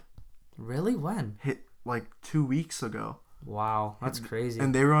died. Really? When? Hit like 2 weeks ago. Wow, that's crazy.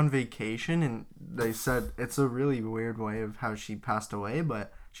 And they were on vacation, and they said it's a really weird way of how she passed away,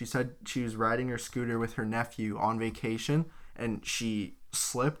 but she said she was riding her scooter with her nephew on vacation, and she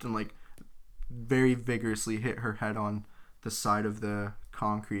slipped and like very vigorously hit her head on the side of the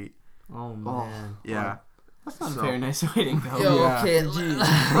concrete. Oh man. Yeah. That's not So- a very nice way to go. Yo, Yeah. okay.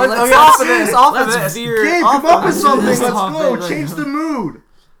 Okay, off of this. Off of Let's this. veer Gabe, off come up of with this something. Let's topic. go. Change the mood.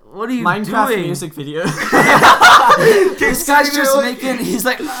 What are you Minecraft doing? music video. This guy's just making. He's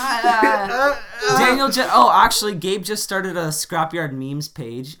like. Daniel. Actually, Gabe just started a Scrapyard memes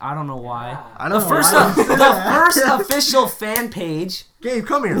page. I don't know why. I The don't know. first, the first official fan page Gabe,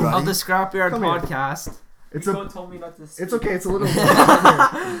 come here, buddy. of the Scrapyard Come here. podcast. It's Nico a. told me not to. It's okay. It's a little warm.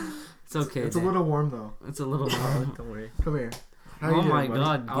 Come here. It's okay. It's a Dan. little warm though. It's a little. Warm. Don't worry. Come here. How Oh you doing, my buddy?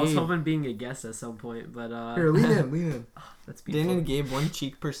 God, I was Gabe. hoping being a guest at some point, but Here, lean in. Lean in. that's Dan beautiful. and Gabe, one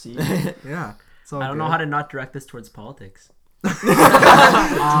cheek per seat. Yeah. It's all I don't know good. how to not direct this towards politics.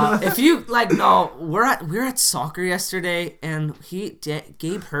 If you like, no, we're at soccer yesterday, and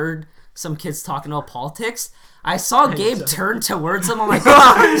Gabe heard some kids talking about politics. I saw Gabe turn towards him. I'm like,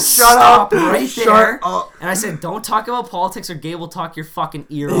 stop right there. up. And I said, don't talk about politics, or Gabe will talk your fucking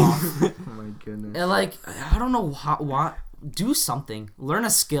ear off. Oh my goodness. And like, I don't know what. Do something. Learn a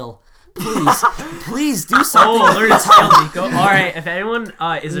skill, please. Please do something. Oh, learn a skill, Nico. All right, if anyone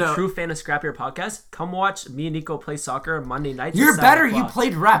is No. a true fan of Scrap Your Podcast, come watch me and Nico play soccer Monday nights. You're at 7 better. You o'clock.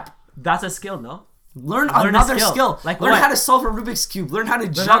 played rep. That's a skill, no? Learn a another skill. skill. Like learn what? how to solve a Rubik's cube. Learn how to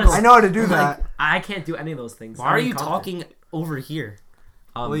how to juggle. I know how to do that. I can't do any of those things. Why are I'm you incompetent. talking over here?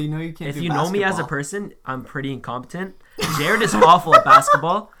 Well, you know you can't If do you know me as a basketball. person, I'm pretty incompetent. Jarrod is awful at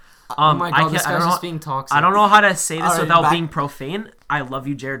basketball. Oh my god, this I guy's don't just know- being toxic. I don't know how to say this All right, without back- being profane. I love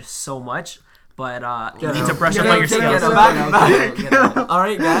you, Jarrod, so much, but you Get need out. to brush Get up on out, your get skills. out. All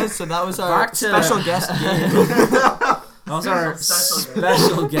right, guys. So that was our Back to- special guest. Gabe. That was our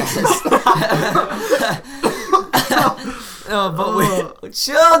special guest.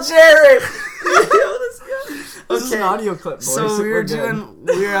 Chill, Jared. This is an audio clip, boys. So We're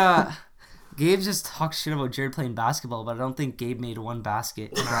good. Gabe just talked shit about Jared playing basketball, but I don't think Gabe made one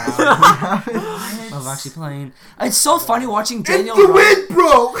basket of actually playing. It's so funny watching Daniel. It's the win,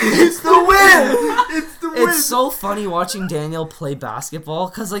 bro. It's the win. It's the win. It's so funny watching Daniel play basketball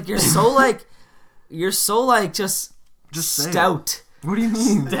because like you're so like just say it. stout. What do you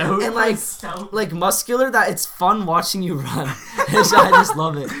mean? And like muscular that it's fun watching you run. I just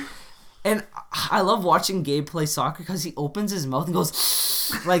love it. And I love watching Gabe play soccer because he opens his mouth and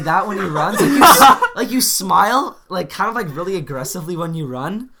goes like that when he runs. Like you smile like kind of like really aggressively when you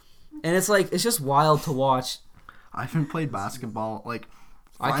run. And it's like it's just wild to watch. I haven't played basketball like.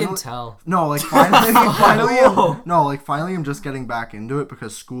 I can tell. No, like finally, finally, I'm just getting back into it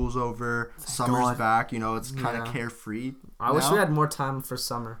because school's over, summer's God. back. You know, it's kind of Yeah. carefree. I wish now. we had more time for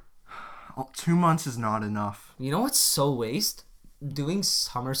summer. 2 months is not enough. You know what's so waste? Doing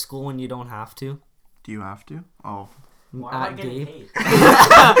summer school when you don't have to. Do you have to? Oh, At Gabe.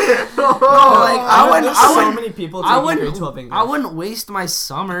 There's so many people taking grade 12 English. I wouldn't waste my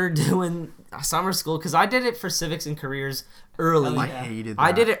summer doing summer school because I did it for civics and careers early. I hated that.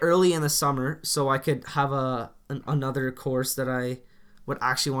 I did it early in the summer so I could have another course that I would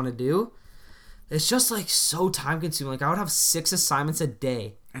actually want to do. it's just like so time consuming. Like I would have 6 assignments a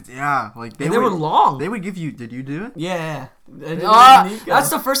day. Yeah, like They were long. They would give you. Did you do it? Yeah. That's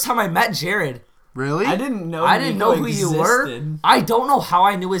the first time I met Jarrod. Really? I didn't know. I didn't know who you were. I don't know how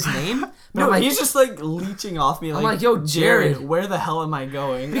I knew his name. But No, I'm like, he's just like leeching off me. I'm like, yo, Jarrod, where the hell am I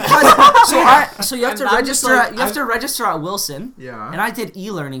going? so you have to And I'm register. just like, You have to register at Wilson. Yeah. And I did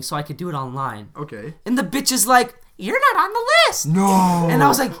e-learning, so I could do it online. Okay. And the bitch is like, "You're not on the list." No. And I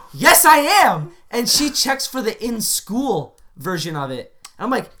was like, "Yes, I am." And she checks for the in-school version of it. And I'm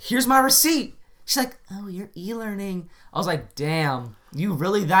like, "Here's my receipt." She's like, "Oh, you're e-learning." I was like, "Damn, you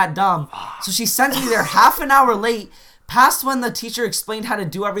really that dumb?" So she sends me there half an hour late, past when the teacher explained how to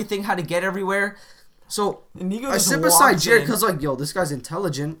do everything, how to get everywhere. So I sit beside Jarrod because like, yo, this guy's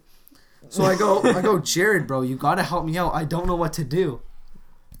intelligent. So I go, Jarrod, bro, you gotta help me out. I don't know what to do.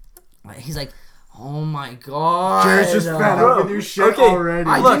 He's like, oh my god. Jarrod's just fed up with your shit already.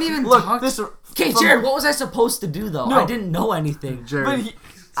 I didn't even talk. This, Okay, Jarrod, what was I supposed to do though? No. I didn't know anything. Jarrod,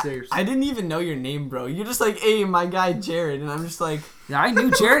 but I didn't even know your name, bro. You're just like, hey, my guy Jarrod, and I'm just like, Yeah, I knew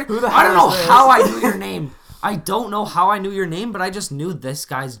Jarrod. Who the I don't hell know is this? how I knew your name. I don't know how I knew your name, but I just knew this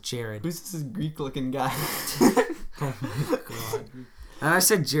guy's Jarrod. who's this Greek-looking guy? Oh my god. And I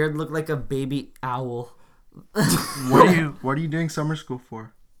said Jarrod looked like a baby owl. What are you doing summer school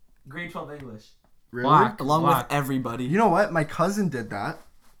for? Grade 12 English. Really? Whack. Along Whack. with everybody. You know what? My cousin did that,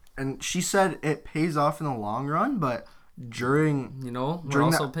 and she said it pays off in the long run, but during You know what During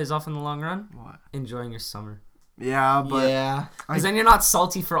also pays off in the long run? what? Enjoying your summer. Yeah, but yeah. Because then you're not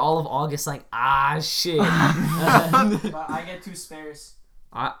salty for all of August like, shit. But I get 2 spares.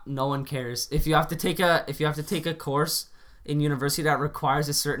 No one cares. If you have to take a course in university that requires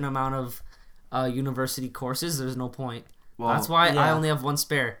a certain amount of university courses, there's no point. well, That's why I yeah. only have 1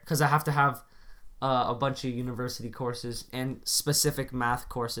 spare, because I have to have a bunch of university courses and specific math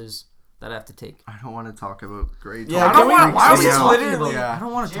courses that I have to take. I don't want to talk about grades. Yeah, I don't want. Why are we Yeah. talking Literally, about? yeah. I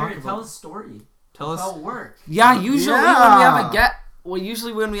don't want to talk Jarrod, about. tell a story. Tell us. How it worked. Yeah, usually when we Yeah. have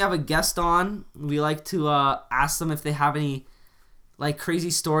usually when we have a guest on, we like to ask them if they have any like crazy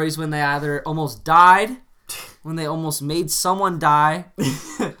stories when they either almost died, when they almost made someone die,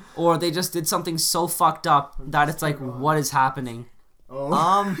 or they just did something so fucked up that it's like, what is happening?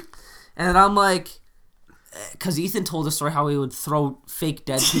 Oh. And I'm like, because Ethan told a story how he would throw fake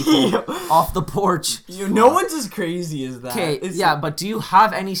dead people off the porch. No one's as crazy as that. Okay, yeah, but do you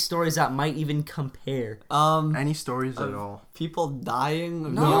have any stories that might even compare? Any stories at all? People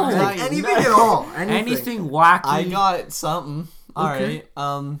dying. No. Dying. Like anything at all? Anything wacky? I got something. Okay.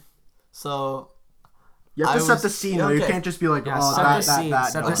 Alright. So You have to I set was- the scene though. You okay. can't just be like, Yeah, oh, set that, the that, scene,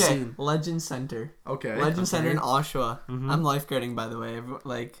 that. set no. the okay, scene. Legend Center. Okay. Legend Center in okay. Oshawa. Mhm. I'm lifeguarding, by the way.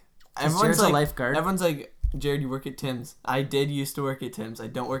 Like Jared's everyone's a like, lifeguard. everyone's like, Jarrod, you work at Tim's. I did used to work at Tim's. I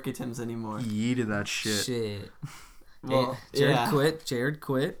don't work at Tim's anymore. Yeeted that shit. Shit. Well, Jared yeah. quit. Jared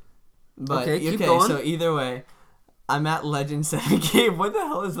quit. But Okay, okay, keep going. so either way, I'm at Legend Center. Gabe, what the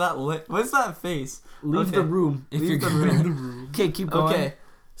hell is that? What's that face? Leave Okay. the room if Leave you're the room. Okay, keep going. Okay,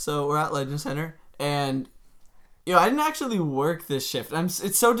 so we're at Legend Center, and I didn't actually work this shift.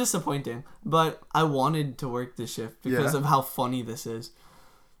 It's so disappointing, but I wanted to work this shift because Yeah. of how funny this is.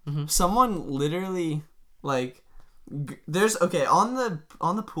 Mhm. Someone literally like there's on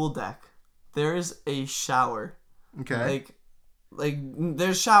the pool deck there is a shower. Okay. Like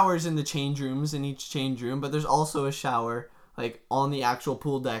there's showers in the change rooms in each change room, but there's also a shower like on the actual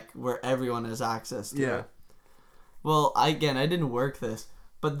pool deck where everyone has access to Yeah. it. Well, I didn't work this,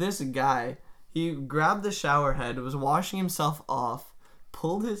 but this guy, he grabbed the shower head, was washing himself off,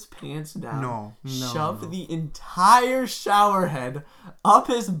 pulled his pants down, No. shoved the entire shower head up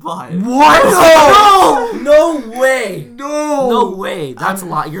his butt. What? No! No way! No. No way! That's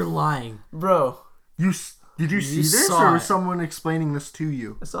you're lying. Bro, Did you see this, saw or was it. someone explaining this to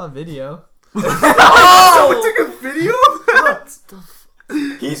you? I saw a video. Someone took a video of that.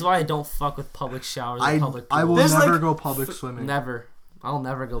 That's why I don't fuck with public showers I and public I will pools. There's, never like, go public swimming. Never. I'll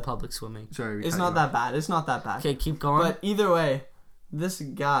never go public swimming. Sorry, we It's cut not you that off. bad. It's not that bad. Okay, keep going. But either way, this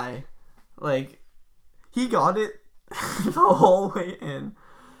guy, like, he got it the whole way in,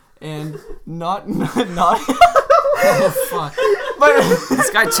 and not. oh fuck! But This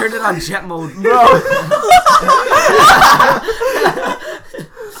guy turned it on jet mode, bro,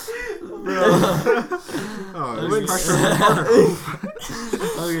 Oh, Wait, there's pressure on the water.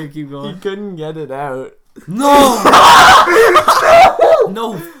 Okay, keep he going. couldn't get it out. No!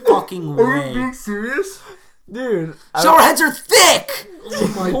 No fucking Are you way. being serious? Dude, Shower heads are thick!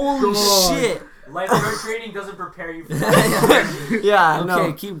 Oh my Holy god. shit! Lifeguard training doesn't prepare you for that. yeah, Okay,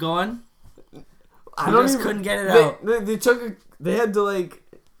 no, keep going. I You don't just even, couldn't get it out. They had to like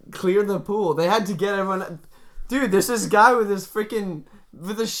clear the pool. They had to get everyone. Dude, there's this guy with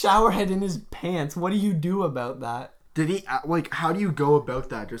a shower head in his pants. What do you do about that? Did he like? How do you go about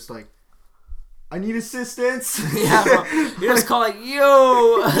that? Just like, I need assistance. Yeah, bro. You just call it,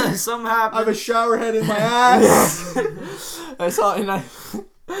 yo, something I have happened. a shower head in my ass. I saw, and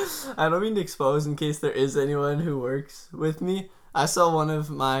I don't mean to expose in case there is anyone who works with me. I saw one of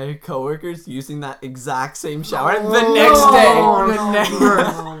my coworkers using that exact same shower the next day.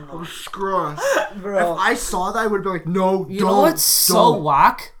 I'm screwed. Bro. If I saw that, I would be like, no, You don't. know what's so don't.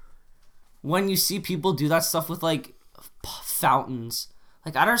 whack? When you see people do that stuff with like fountains.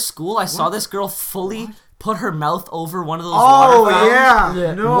 Like at our school, I saw this girl fully put her mouth over one of those Oh, water fountains. yeah.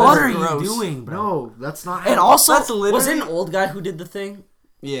 Yeah. No. What are gross. you doing, bro? No, that's not. And also, That's literally- was it an old guy who did the thing?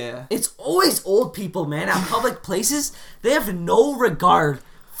 Yeah. It's always old people, man. At public places, they have no regard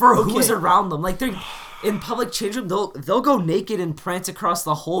for who's Okay. around them. Like they're in public change room, they'll go naked and prance across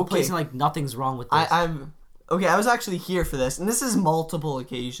the whole place, and like nothing's wrong with this. I was actually here for this, and this is multiple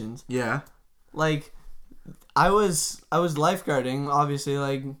occasions. Yeah. Like, I was lifeguarding, obviously,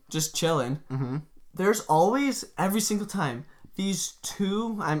 like just chilling. Mm-hmm. There's always, every single time, these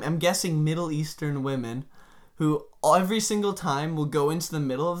two, I'm guessing Middle Eastern women, who every single time will go into the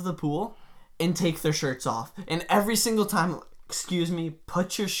middle of the pool and take their shirts off, and every single time. Excuse me,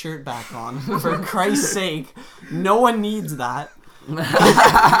 put your shirt back on. For Christ's sake. No one needs that. Kick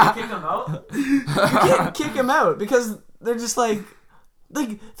him out. You can't kick them out because they're just like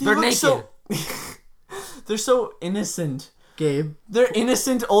they They're look naked. so they're so innocent. Gabe. They're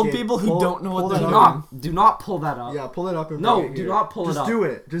innocent old Gabe, people who pull- don't know what pull they're that doing. do not pull that up. Yeah, pull it up and No, bring it do here. not pull it Just up. do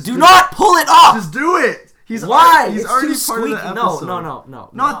it. Just Do not pull it up. Just do it. He's Why? He's It's already too part of the squeaky. episode. No.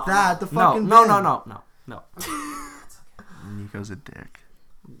 Not that. The fucking No. band. No. Nico's a dick.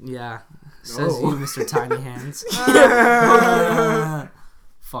 Yeah. Says Oh. you, Mr. Tiny Hands.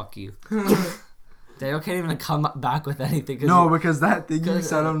 Fuck you. Daniel can't even come back with anything. No, because that thing you Cause,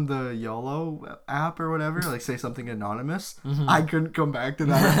 said on the YOLO app or whatever, like say something anonymous, Mm-hmm. I couldn't come back to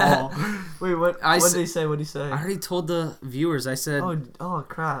that at all. Wait, what did they say? What did he say? I already told the viewers. I said, Oh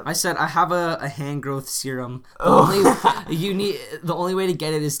crap. I have a hand growth serum. The only way to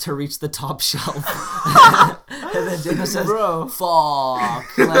get it is to reach the top shelf. And then Jacob says, Bro.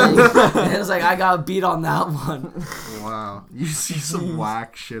 "Fuck!" Like, and it was like I got beat on that one. Wow, you see some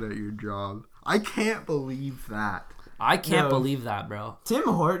whack shit at your job. I can't believe that. I can't No. believe that, bro. Tim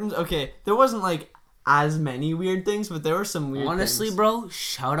Hortons, okay, there wasn't like as many weird things, but there were some weird Honestly, things. bro,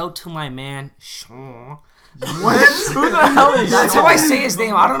 shout out to my man, Sean. What? Who the hell is That's Sean? how I say his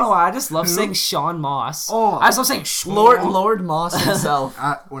name. I don't know why. I just love saying Sean Moss. Oh. I just love saying Sean. Lord Moss himself.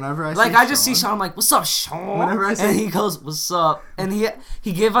 Whenever I Like say I just see Sean, I'm like, "What's up, Sean?" Whenever I say- and he goes, "What's up?" And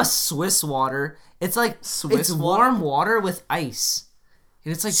he gave us Swiss water. It's like Swiss it's water? warm water with ice.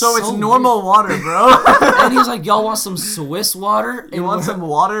 And it's like So it's weird. normal water, bro. And he was like, "Y'all want some Swiss water?" You want some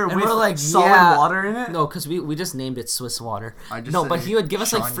water and with we're like, solid yeah. water in it? No, because we just named it Swiss water. I just No, said but he would give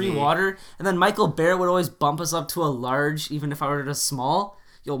us like Sean free Ye. water, and then Michael Barrett would always bump us up to a large, even if I ordered a small.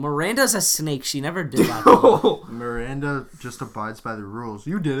 Yo, Miranda's a snake. She never did that. though. Miranda just abides by the rules.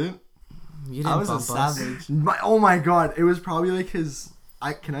 You didn't. You didn't I was a bump us. savage. Oh my god, it was probably like his.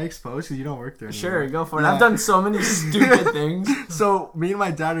 Can I expose? Because you don't work there anymore. Sure, go for it. Yeah. I've done so many stupid things. So me and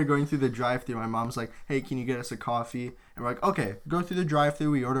my dad are going through the drive-thru. My mom's like, "Hey, can you get us a coffee?" And we're like, "Okay." Go through the drive-thru.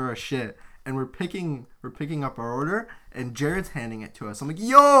 We order our shit, and we're picking up our order. And Jared's handing it to us. I'm like,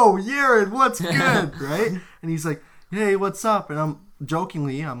 "Yo, Jared, what's good?" Right? And he's like, "Hey, what's up?" And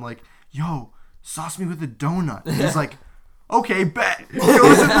I'm like, "Yo, sauce me with a donut." And he's like, "Okay, bet." He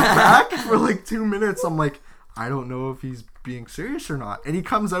goes in the back for like 2 minutes. I'm like, I don't know if he's being serious or not. And he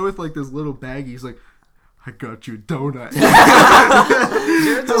comes out with like this little bag. He's like, "I got you a donut."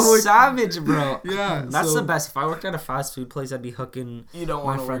 Jared's a I'm like, savage, bro. Yeah, That's so- the best. If I worked at a fast food place, I'd be hooking. You don't my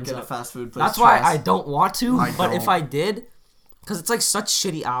want to work friends at a up. fast food place. That's why trust. I don't want to. I But if don't. I did, because it's like such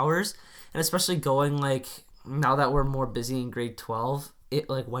shitty hours, and especially going like now that we're more busy in grade 12, it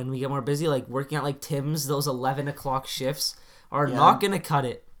like when we get more busy, like working at like Tim's, those 11 o'clock shifts are not gonna cut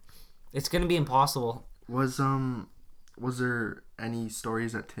it. It's gonna be impossible. Was there any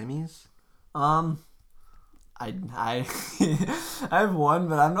stories at Timmy's? I I have one,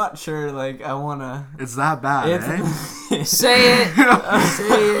 but I'm not sure. Like I wanna. It's that bad, eh? Say it.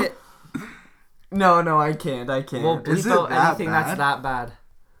 Say it. No, I can't. I can't. We'll Is bleep it out that anything that's bad? that bad.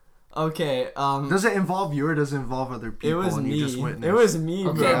 Okay. Does it involve you or does it involve other It people? was and me. You just witnessed? It was me,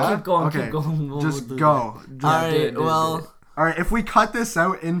 Okay, bro. keep going. Okay, Keep going. We'll just do go. that. Just- All do it, right. do it, Well. do it. All right, if we cut this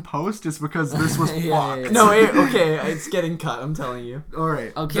out in post, it's because this was fucked. yeah. No, wait, okay, it's getting cut. I'm telling you. All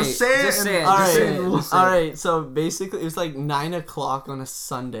right. Okay, Just say just it. say it. All Just say right, it. Just say all it. right. So basically, it was like 9:00 on a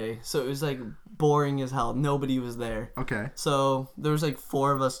Sunday, so it was like boring as hell. Nobody was there. Okay. So there was like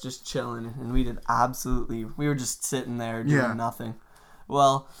 4 of us just chilling, and we were just sitting there doing nothing.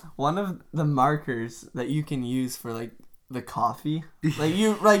 Well, one of the markers that you can use for like the coffee,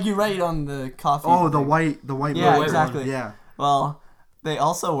 you write on the coffee. Oh, the thing. white. Yeah, marker. exactly. Yeah. Well, they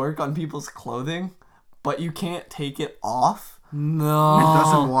also work on people's clothing, but you can't take it off. No. It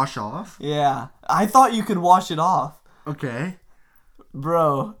doesn't wash off. Yeah, I thought you could wash it off, Okay.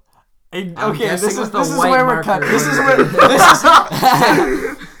 bro. Okay, guessing this is with the this is white where we're marker. cut. This is where this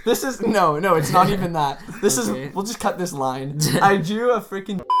is. This is no, it's not even that. This Okay. is. We'll just cut this line. I drew a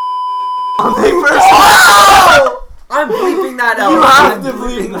freaking on my first. I'm bleeping that out. You have I'm to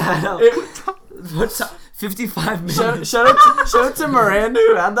bleep that out. It- What's up? 55 minutes. Shout out to Miranda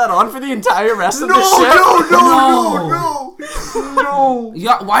who had that on for the entire rest of the No, shift. no.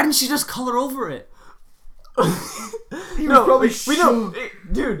 Yeah, why didn't she just color over it? No, probably we don't.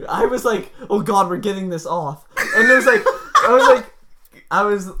 Dude, I was like, oh god, we're getting this off, and it was like, I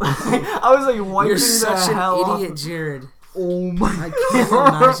was like wiping You're the such an hell idiot, off. Jared. Oh my I can't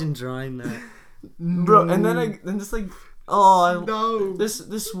imagine drawing that. Bro, and then just like, oh, No.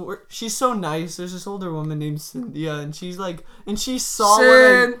 she's so nice. There's this older woman named Cynthia, and she's like, and she saw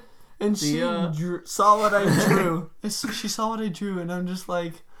Sin. and she saw what I drew. She saw what I drew, and I'm just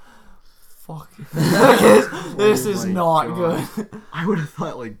like, fuck. This is my not God. good. I would have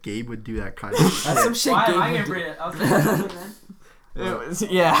thought like Gabe would do that kind of shit. That's some shit Why am Gabe I would gonna do. read it? Okay, then. It was,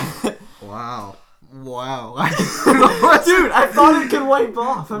 yeah. Wow. Dude, I thought it could wipe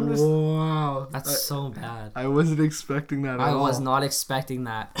off. I'm just. Wow. That's so bad. I wasn't expecting that at I all. was not expecting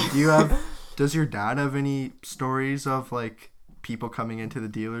that. Does your dad have any stories of like people coming into the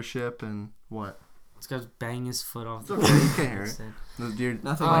dealership and what? This guy's banging his foot off. It's okay, you can't hear it.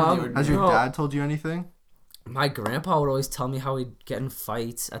 Nothing like the Has your ordinary. dad told you anything? My grandpa would always tell me how he'd get in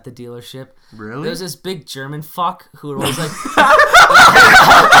fights at the dealership. Really? There's this big German fuck who would always like.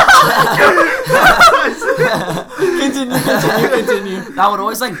 Continue. That would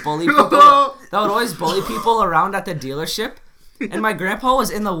always like bully people. That would always bully people around at the dealership. And my grandpa was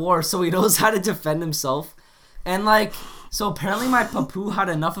in the war, so he knows how to defend himself. And like, so apparently my papu had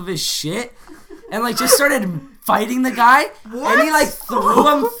enough of his shit, and like just started fighting the guy. What? And he like threw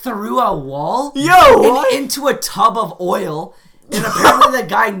him through a wall. Yo, and what? into a tub of oil. And apparently the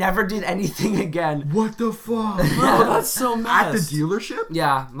guy never did anything again. What the fuck? Bro, that's so mad. At the dealership?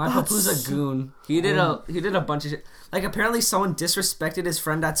 Yeah, my papu's a so- goon. He did a bunch of shit. Like apparently someone disrespected his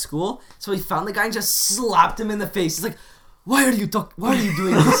friend at school, so he found the guy and just slapped him in the face. He's like, Why are you doing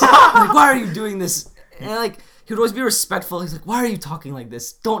this? Like, why are you doing this? And like he would always be respectful. He's like, why are you talking like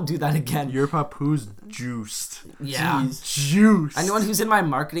this? Don't do that again. Your papu's juiced. Yeah. Juiced. Anyone who's in my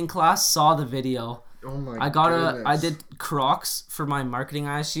marketing class saw the video. Oh my I did Crocs for my marketing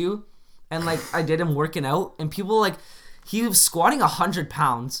ISU, and like I did him working out, and people like he was squatting 100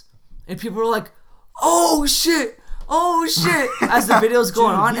 pounds, and people were like, oh shit, as the video's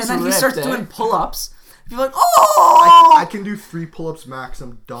going on, and he's then he ripped, starts eh? doing pull-ups. People are like, oh, I can do 3 pull-ups max.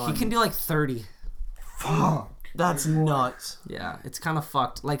 I'm done. he can do like 30. Fuck. That's nuts. Yeah, it's kind of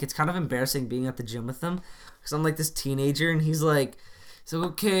fucked. Like it's kind of embarrassing being at the gym with him, because I'm like this teenager, and he's like,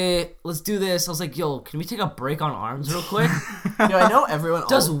 okay, let's do this. I was like, yo, can we take a break on arms real quick? Yo, I know everyone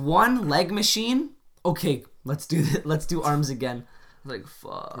Does one leg machine? Okay, let's do that. Let's do arms again. I was like,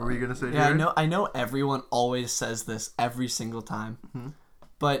 fuck. What were you gonna say, Yeah, Jared? I know everyone always says this every single time.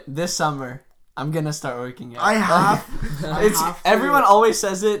 But this summer, I'm gonna start working out. I have. Everyone always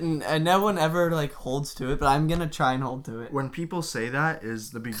says it, and no one ever like holds to it. But I'm gonna try and hold to it. When people say that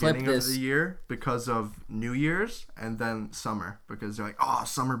is the beginning of this. the year because of New Year's and then summer because they're like, oh,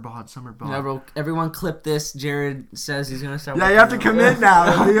 summer bod. Yeah, bro, everyone clip this. Jared says he's gonna start. Yeah, you have to working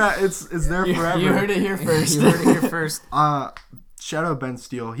out. commit now. It's there You forever. heard it here first. You heard it here first. Shout out Ben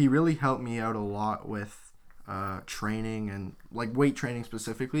Steele. He really helped me out a lot with training and like weight training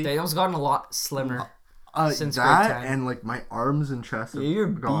specifically. Daniel's gotten a lot slimmer. Since that grade 10. and like my arms and chest have Yeah, you're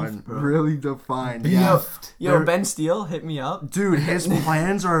gone beef, bro. really defined. Yo, Ben Steele, hit me up. Dude, his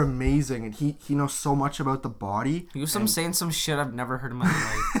plans are amazing, and he knows so much about the body. He was saying some shit I've never heard in my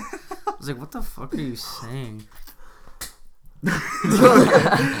life. I was like, what the fuck are you saying?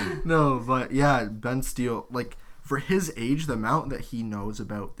 No, but yeah, Ben Steele, like for his age, the amount that he knows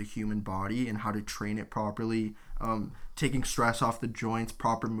about the human body and how to train it properly, taking stress off the joints,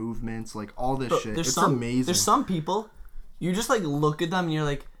 proper movements, like all this shit. It's amazing. There's some people, you just like look at them and you're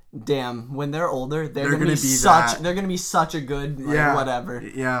like, damn, when they're older, they're gonna be such a good whatever.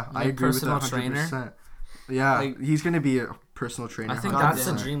 Yeah, I agree with that 100%. Yeah, he's gonna be a personal trainer. I think that's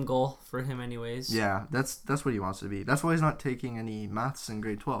the dream goal for him, anyways. Yeah, that's what he wants to be. That's why he's not taking any maths in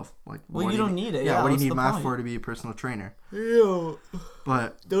grade 12. Like, you don't need it. Yeah, what do you need math for to be a personal trainer? Ew.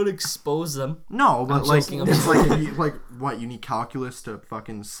 But don't expose them. No, but it's like what you need calculus to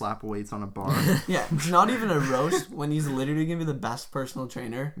fucking slap weights on a bar. Yeah, it's not even a roast when he's literally gonna be the best personal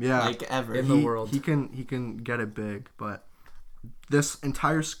trainer ever in the world. He can get it big, but this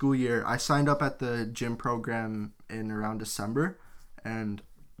entire school year, I signed up at the gym program in around December, and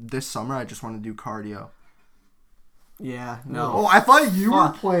this summer I just want to do cardio. Yeah, no. Oh, I thought you were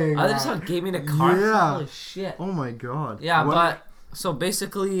playing. I just saw gaming a car. Yeah. Holy shit. Oh my god. Yeah, but so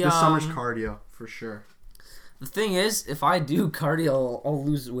basically, this summer's cardio for sure. The thing is, if I do cardio, I'll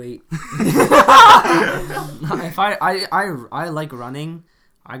lose weight. If I like running,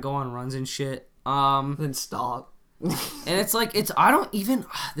 I go on runs and shit. Then stop. And it's like I don't even.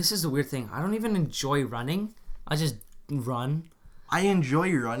 This is the weird thing. I don't even enjoy running. I just run. I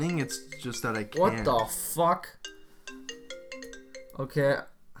enjoy running. It's just that I can't. What the fuck? Okay.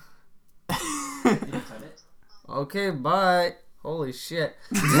 Okay, bye. Holy shit.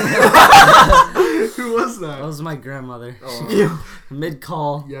 Who was that? That was my grandmother. Oh.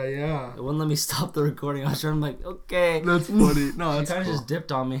 Mid-call. Yeah. It wouldn't let me stop the recording. I was trying to like, okay. That's funny. No, that's She kind of cool. just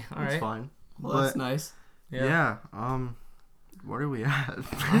dipped on me. All right. That's fine. Well, that's nice. Yeah. What are we at?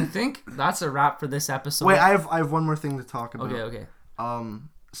 I think that's a wrap for this episode. Wait, I have one more thing to talk about. Okay.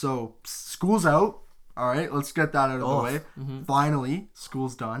 So school's out. All right, let's get that out of the way. Mm-hmm. Finally,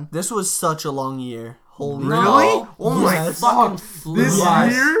 school's done. This was such a long year. Holy really? No. Oh my fucking flew this by.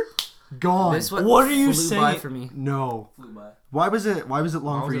 year gone. What are you flew saying? by for me? No. Flew by. Why was it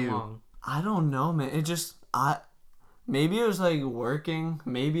long for you? Long? I don't know, man. It just maybe it was like working.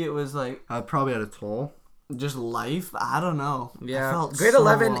 Maybe it was like Probably had a toll. just life. I don't know. Yeah. Grade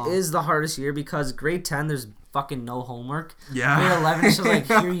 11 is the hardest year because grade 10 there's fucking no homework. Yeah. Grade 11 is just like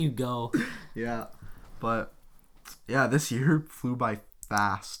here you go. Yeah. But yeah, this year flew by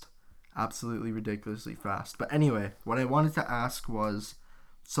fast. Absolutely ridiculously fast. But anyway, what I wanted to ask was,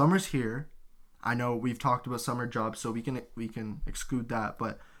 summer's here. I know we've talked about summer jobs, so we can exclude that,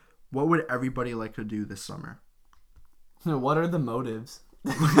 but what would everybody like to do this summer? What are the motives?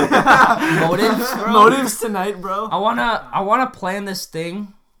 Motives, bro? Motives tonight, bro. I wanna plan this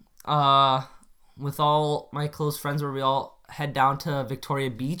thing with all my close friends where we all head down to Victoria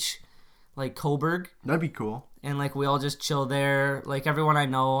Beach, like Coburg. That'd be cool. And like we all just chill there. Like everyone I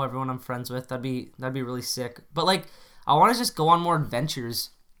know, everyone I'm friends with, that'd be really sick. But like I wanna just go on more adventures.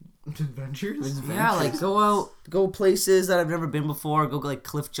 Adventures? Yeah, like go places that I've never been before, go like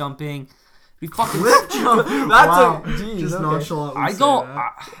cliff jumping. Be fucking Cliff jump. That's just nonchalantly.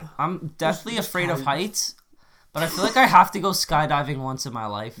 I'm deathly afraid of heights, but I feel like I have to go skydiving once in my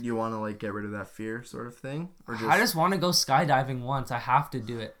life. You want to like get rid of that fear sort of thing? Or I just want to go skydiving once. I have to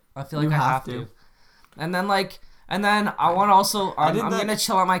do it. I feel like I have to. And then I want to also I'm gonna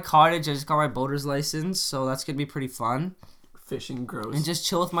chill at my cottage. I just got my boater's license, so that's gonna be pretty fun. Fishing gross. And just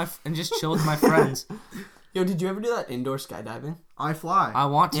chill with my friends. Yo, did you ever do that indoor skydiving? I fly. I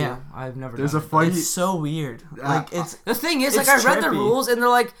want to. Yeah. I've never There's done a funny. It's so weird. Like it's the thing is, it's like I read the trippy. rules and they're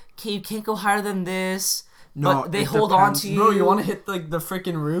like, okay, you can't go higher than this. No, but they it hold on depends. to you. bro, you want to hit like the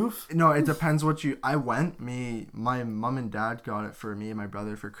freaking roof? No, it depends what you. I went. My mom and dad got it for me and my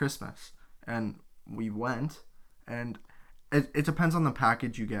brother for Christmas, and we went, and it depends on the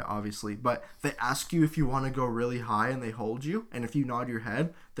package you get, obviously. But they ask you if you want to go really high, and they hold you, and if you nod your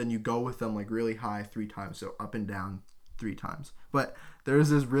head, then you go with them like really high 3 times, so up and down 3 times. But there's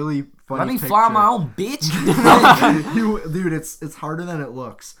this really funny. Let me picture. fly my own bitch. Dude, it's harder than it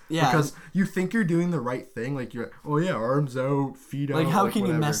looks. Yeah. Because you think you're doing the right thing, like you're, oh yeah, arms out, feet out. Like how can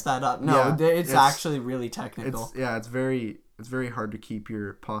whatever. you mess that up? No, Yeah, it's actually really technical. It's very hard to keep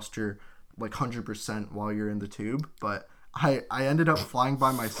your posture like 100% while you're in the tube. But I ended up flying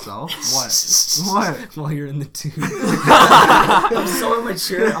by myself. What? While you're in the tube. I'm so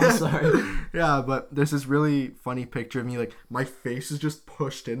immature. I'm sorry. Yeah, but there's this really funny picture of me, like my face is just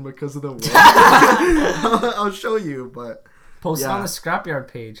pushed in because of the wind. I'll show you, but Post it on the Scrapyard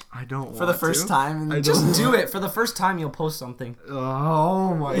page. I don't want For the first to. time. Just do it. For the first time, you'll post something.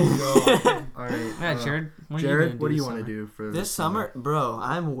 Oh my god. All right. Yeah, Jarrod. What do you want to do for this summer? Bro,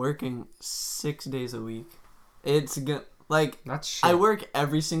 I'm working 6 days a week. It's good. Like, that's shit. I work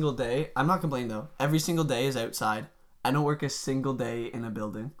every single day. I'm not complaining though. Every single day is outside. I don't work a single day in a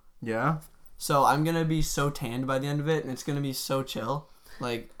building. Yeah. So I'm gonna be so tanned by the end of it, and it's gonna be so chill.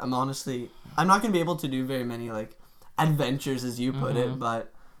 Like, I'm not gonna be able to do very many like adventures as you put it,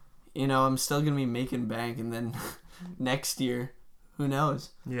 but I'm still gonna be making bank, and then next year, who knows?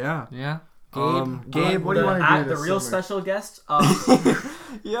 Yeah. Yeah. Gabe, what do you want to do The this real summer? special guest.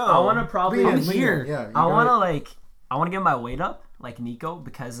 Yo, I want to probably. I'm here. Yeah. I want to get my weight up like Nico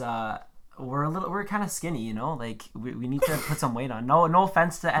because we're kind of skinny, Like we need to put some weight on. No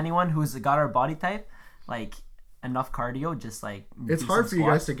offense to anyone who's got our body type, like enough cardio, just like It's do hard some for you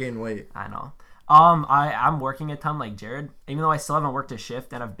guys squats. to gain weight. I know. I'm working a ton like Jarrod, even though I still haven't worked a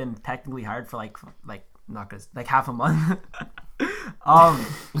shift and I've been technically hired for like not gonna like half a month.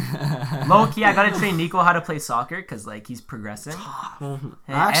 Low key, I gotta train Nico how to play soccer because like he's progressing.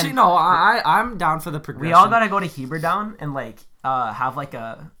 Actually, no, I'm down for the progression. We all gotta go to Heberdown and like have like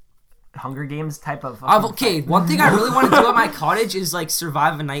a Hunger Games type of. Okay, one thing I really want to do at my cottage is like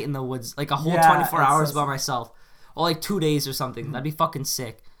survive a night in the woods, like a whole 24 hours by myself, or like 2 days or something. That'd be fucking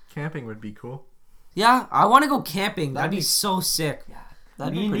sick. Camping would be cool. Yeah, I want to go camping. That'd be so sick. Yeah.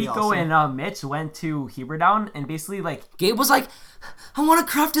 that'd Me, be pretty Nico, awesome. and Mitch went to Heberdown and basically like. Gabe was like, I want to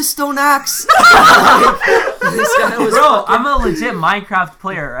craft a stone axe. This guy was Bro, I'm a legit Minecraft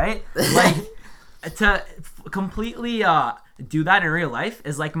player, right? Like, to completely do that in real life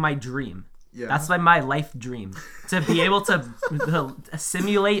is like my dream. Yeah. That's like my life dream. To be able to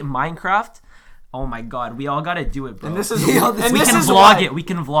simulate Minecraft. Oh my god, we all gotta do it, bro. And this is We we this can is vlog why it. We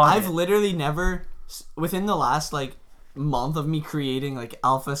can vlog I've it. literally never, within the last like month of me creating like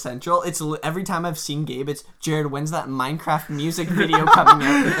Alpha Central, it's every time I've seen Gabe, it's Jarrod, when's that Minecraft music video coming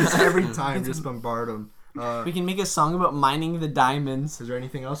out? Every time, just bombard them. We can make a song about mining the diamonds. Is there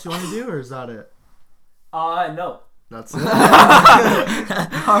anything else you want to do, or is that it? No. That's it.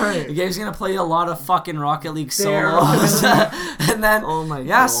 All right. Gabe's gonna play a lot of fucking Rocket League There. solos, and then Oh my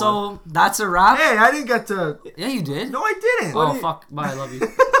yeah, God. so that's a wrap. Hey, I didn't get to. Yeah, you did. No, I didn't. Oh fuck, bye, I love you.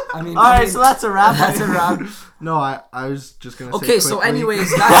 I mean, Alright, so that's a wrap. that's a wrap. No, I was just gonna. Okay, say so quickly- anyways,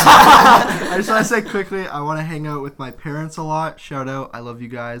 that's I just want to say quickly, I want to hang out with my parents a lot. Shout out, I love you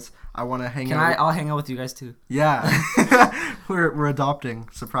guys. I want to hang out. I'll hang out with you guys too. Yeah, we're adopting.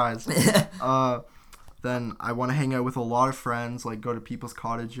 Surprise. Then I want to hang out with a lot of friends, like go to people's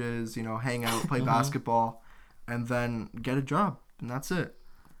cottages, hang out, play basketball, and then get a job, and that's it.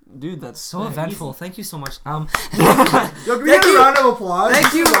 Dude, that's So eventful. Thank you so much. Yo, can we get a round of applause?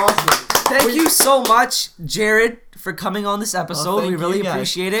 Thank you. This is awesome. Thank you so much, Jarrod, for coming on this episode. Thank We really you guys.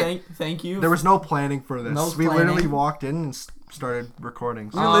 appreciate it. Thank you. There was no planning for this. No We planning. literally walked in and started recording.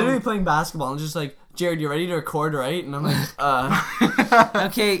 we were literally playing basketball and just like, Jarrod, you ready to record, right? And I'm like,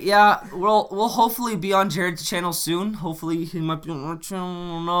 Okay, yeah, we'll hopefully be on Jared's channel soon. Hopefully he might be on our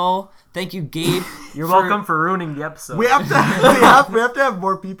channel. No, thank you, Gabe. You're welcome for ruining the episode. We have to we have to have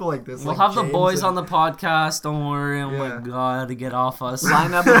more people like this. We'll like have the James boys and- on the podcast. Don't worry. Oh my Yeah. god, to get off us.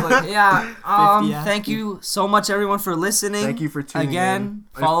 line up with like, Yeah. 50 Thank you so much, everyone, for listening. Thank you for tuning again.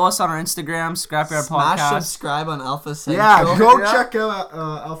 in. Follow us on our Instagram, Scrapyard smash Podcast. subscribe on Alpha Central. Yeah, go Yeah. check out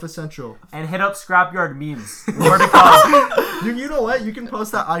Alpha Central. And hit up Scrapyard memes. More to come. You know what? You can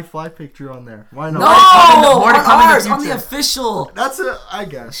post that I fly picture on there. Why not? No, More to on come in the ours, on the future. official. That's it, I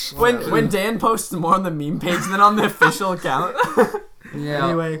guess. When Dan posts more on the meme page than on the official account. Yeah.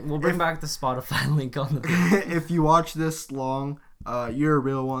 Anyway, we'll bring back the Spotify link on the. if you watch this long, you're a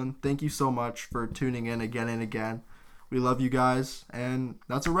real one. Thank you so much for tuning in again and again. We love you guys, and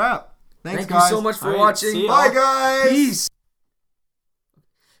that's a wrap. Thanks, Thank guys. you so much for All right, watching. see ya. Bye, guys. Peace.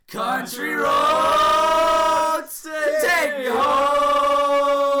 Country roads take me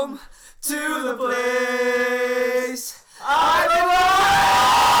home to the place I belong.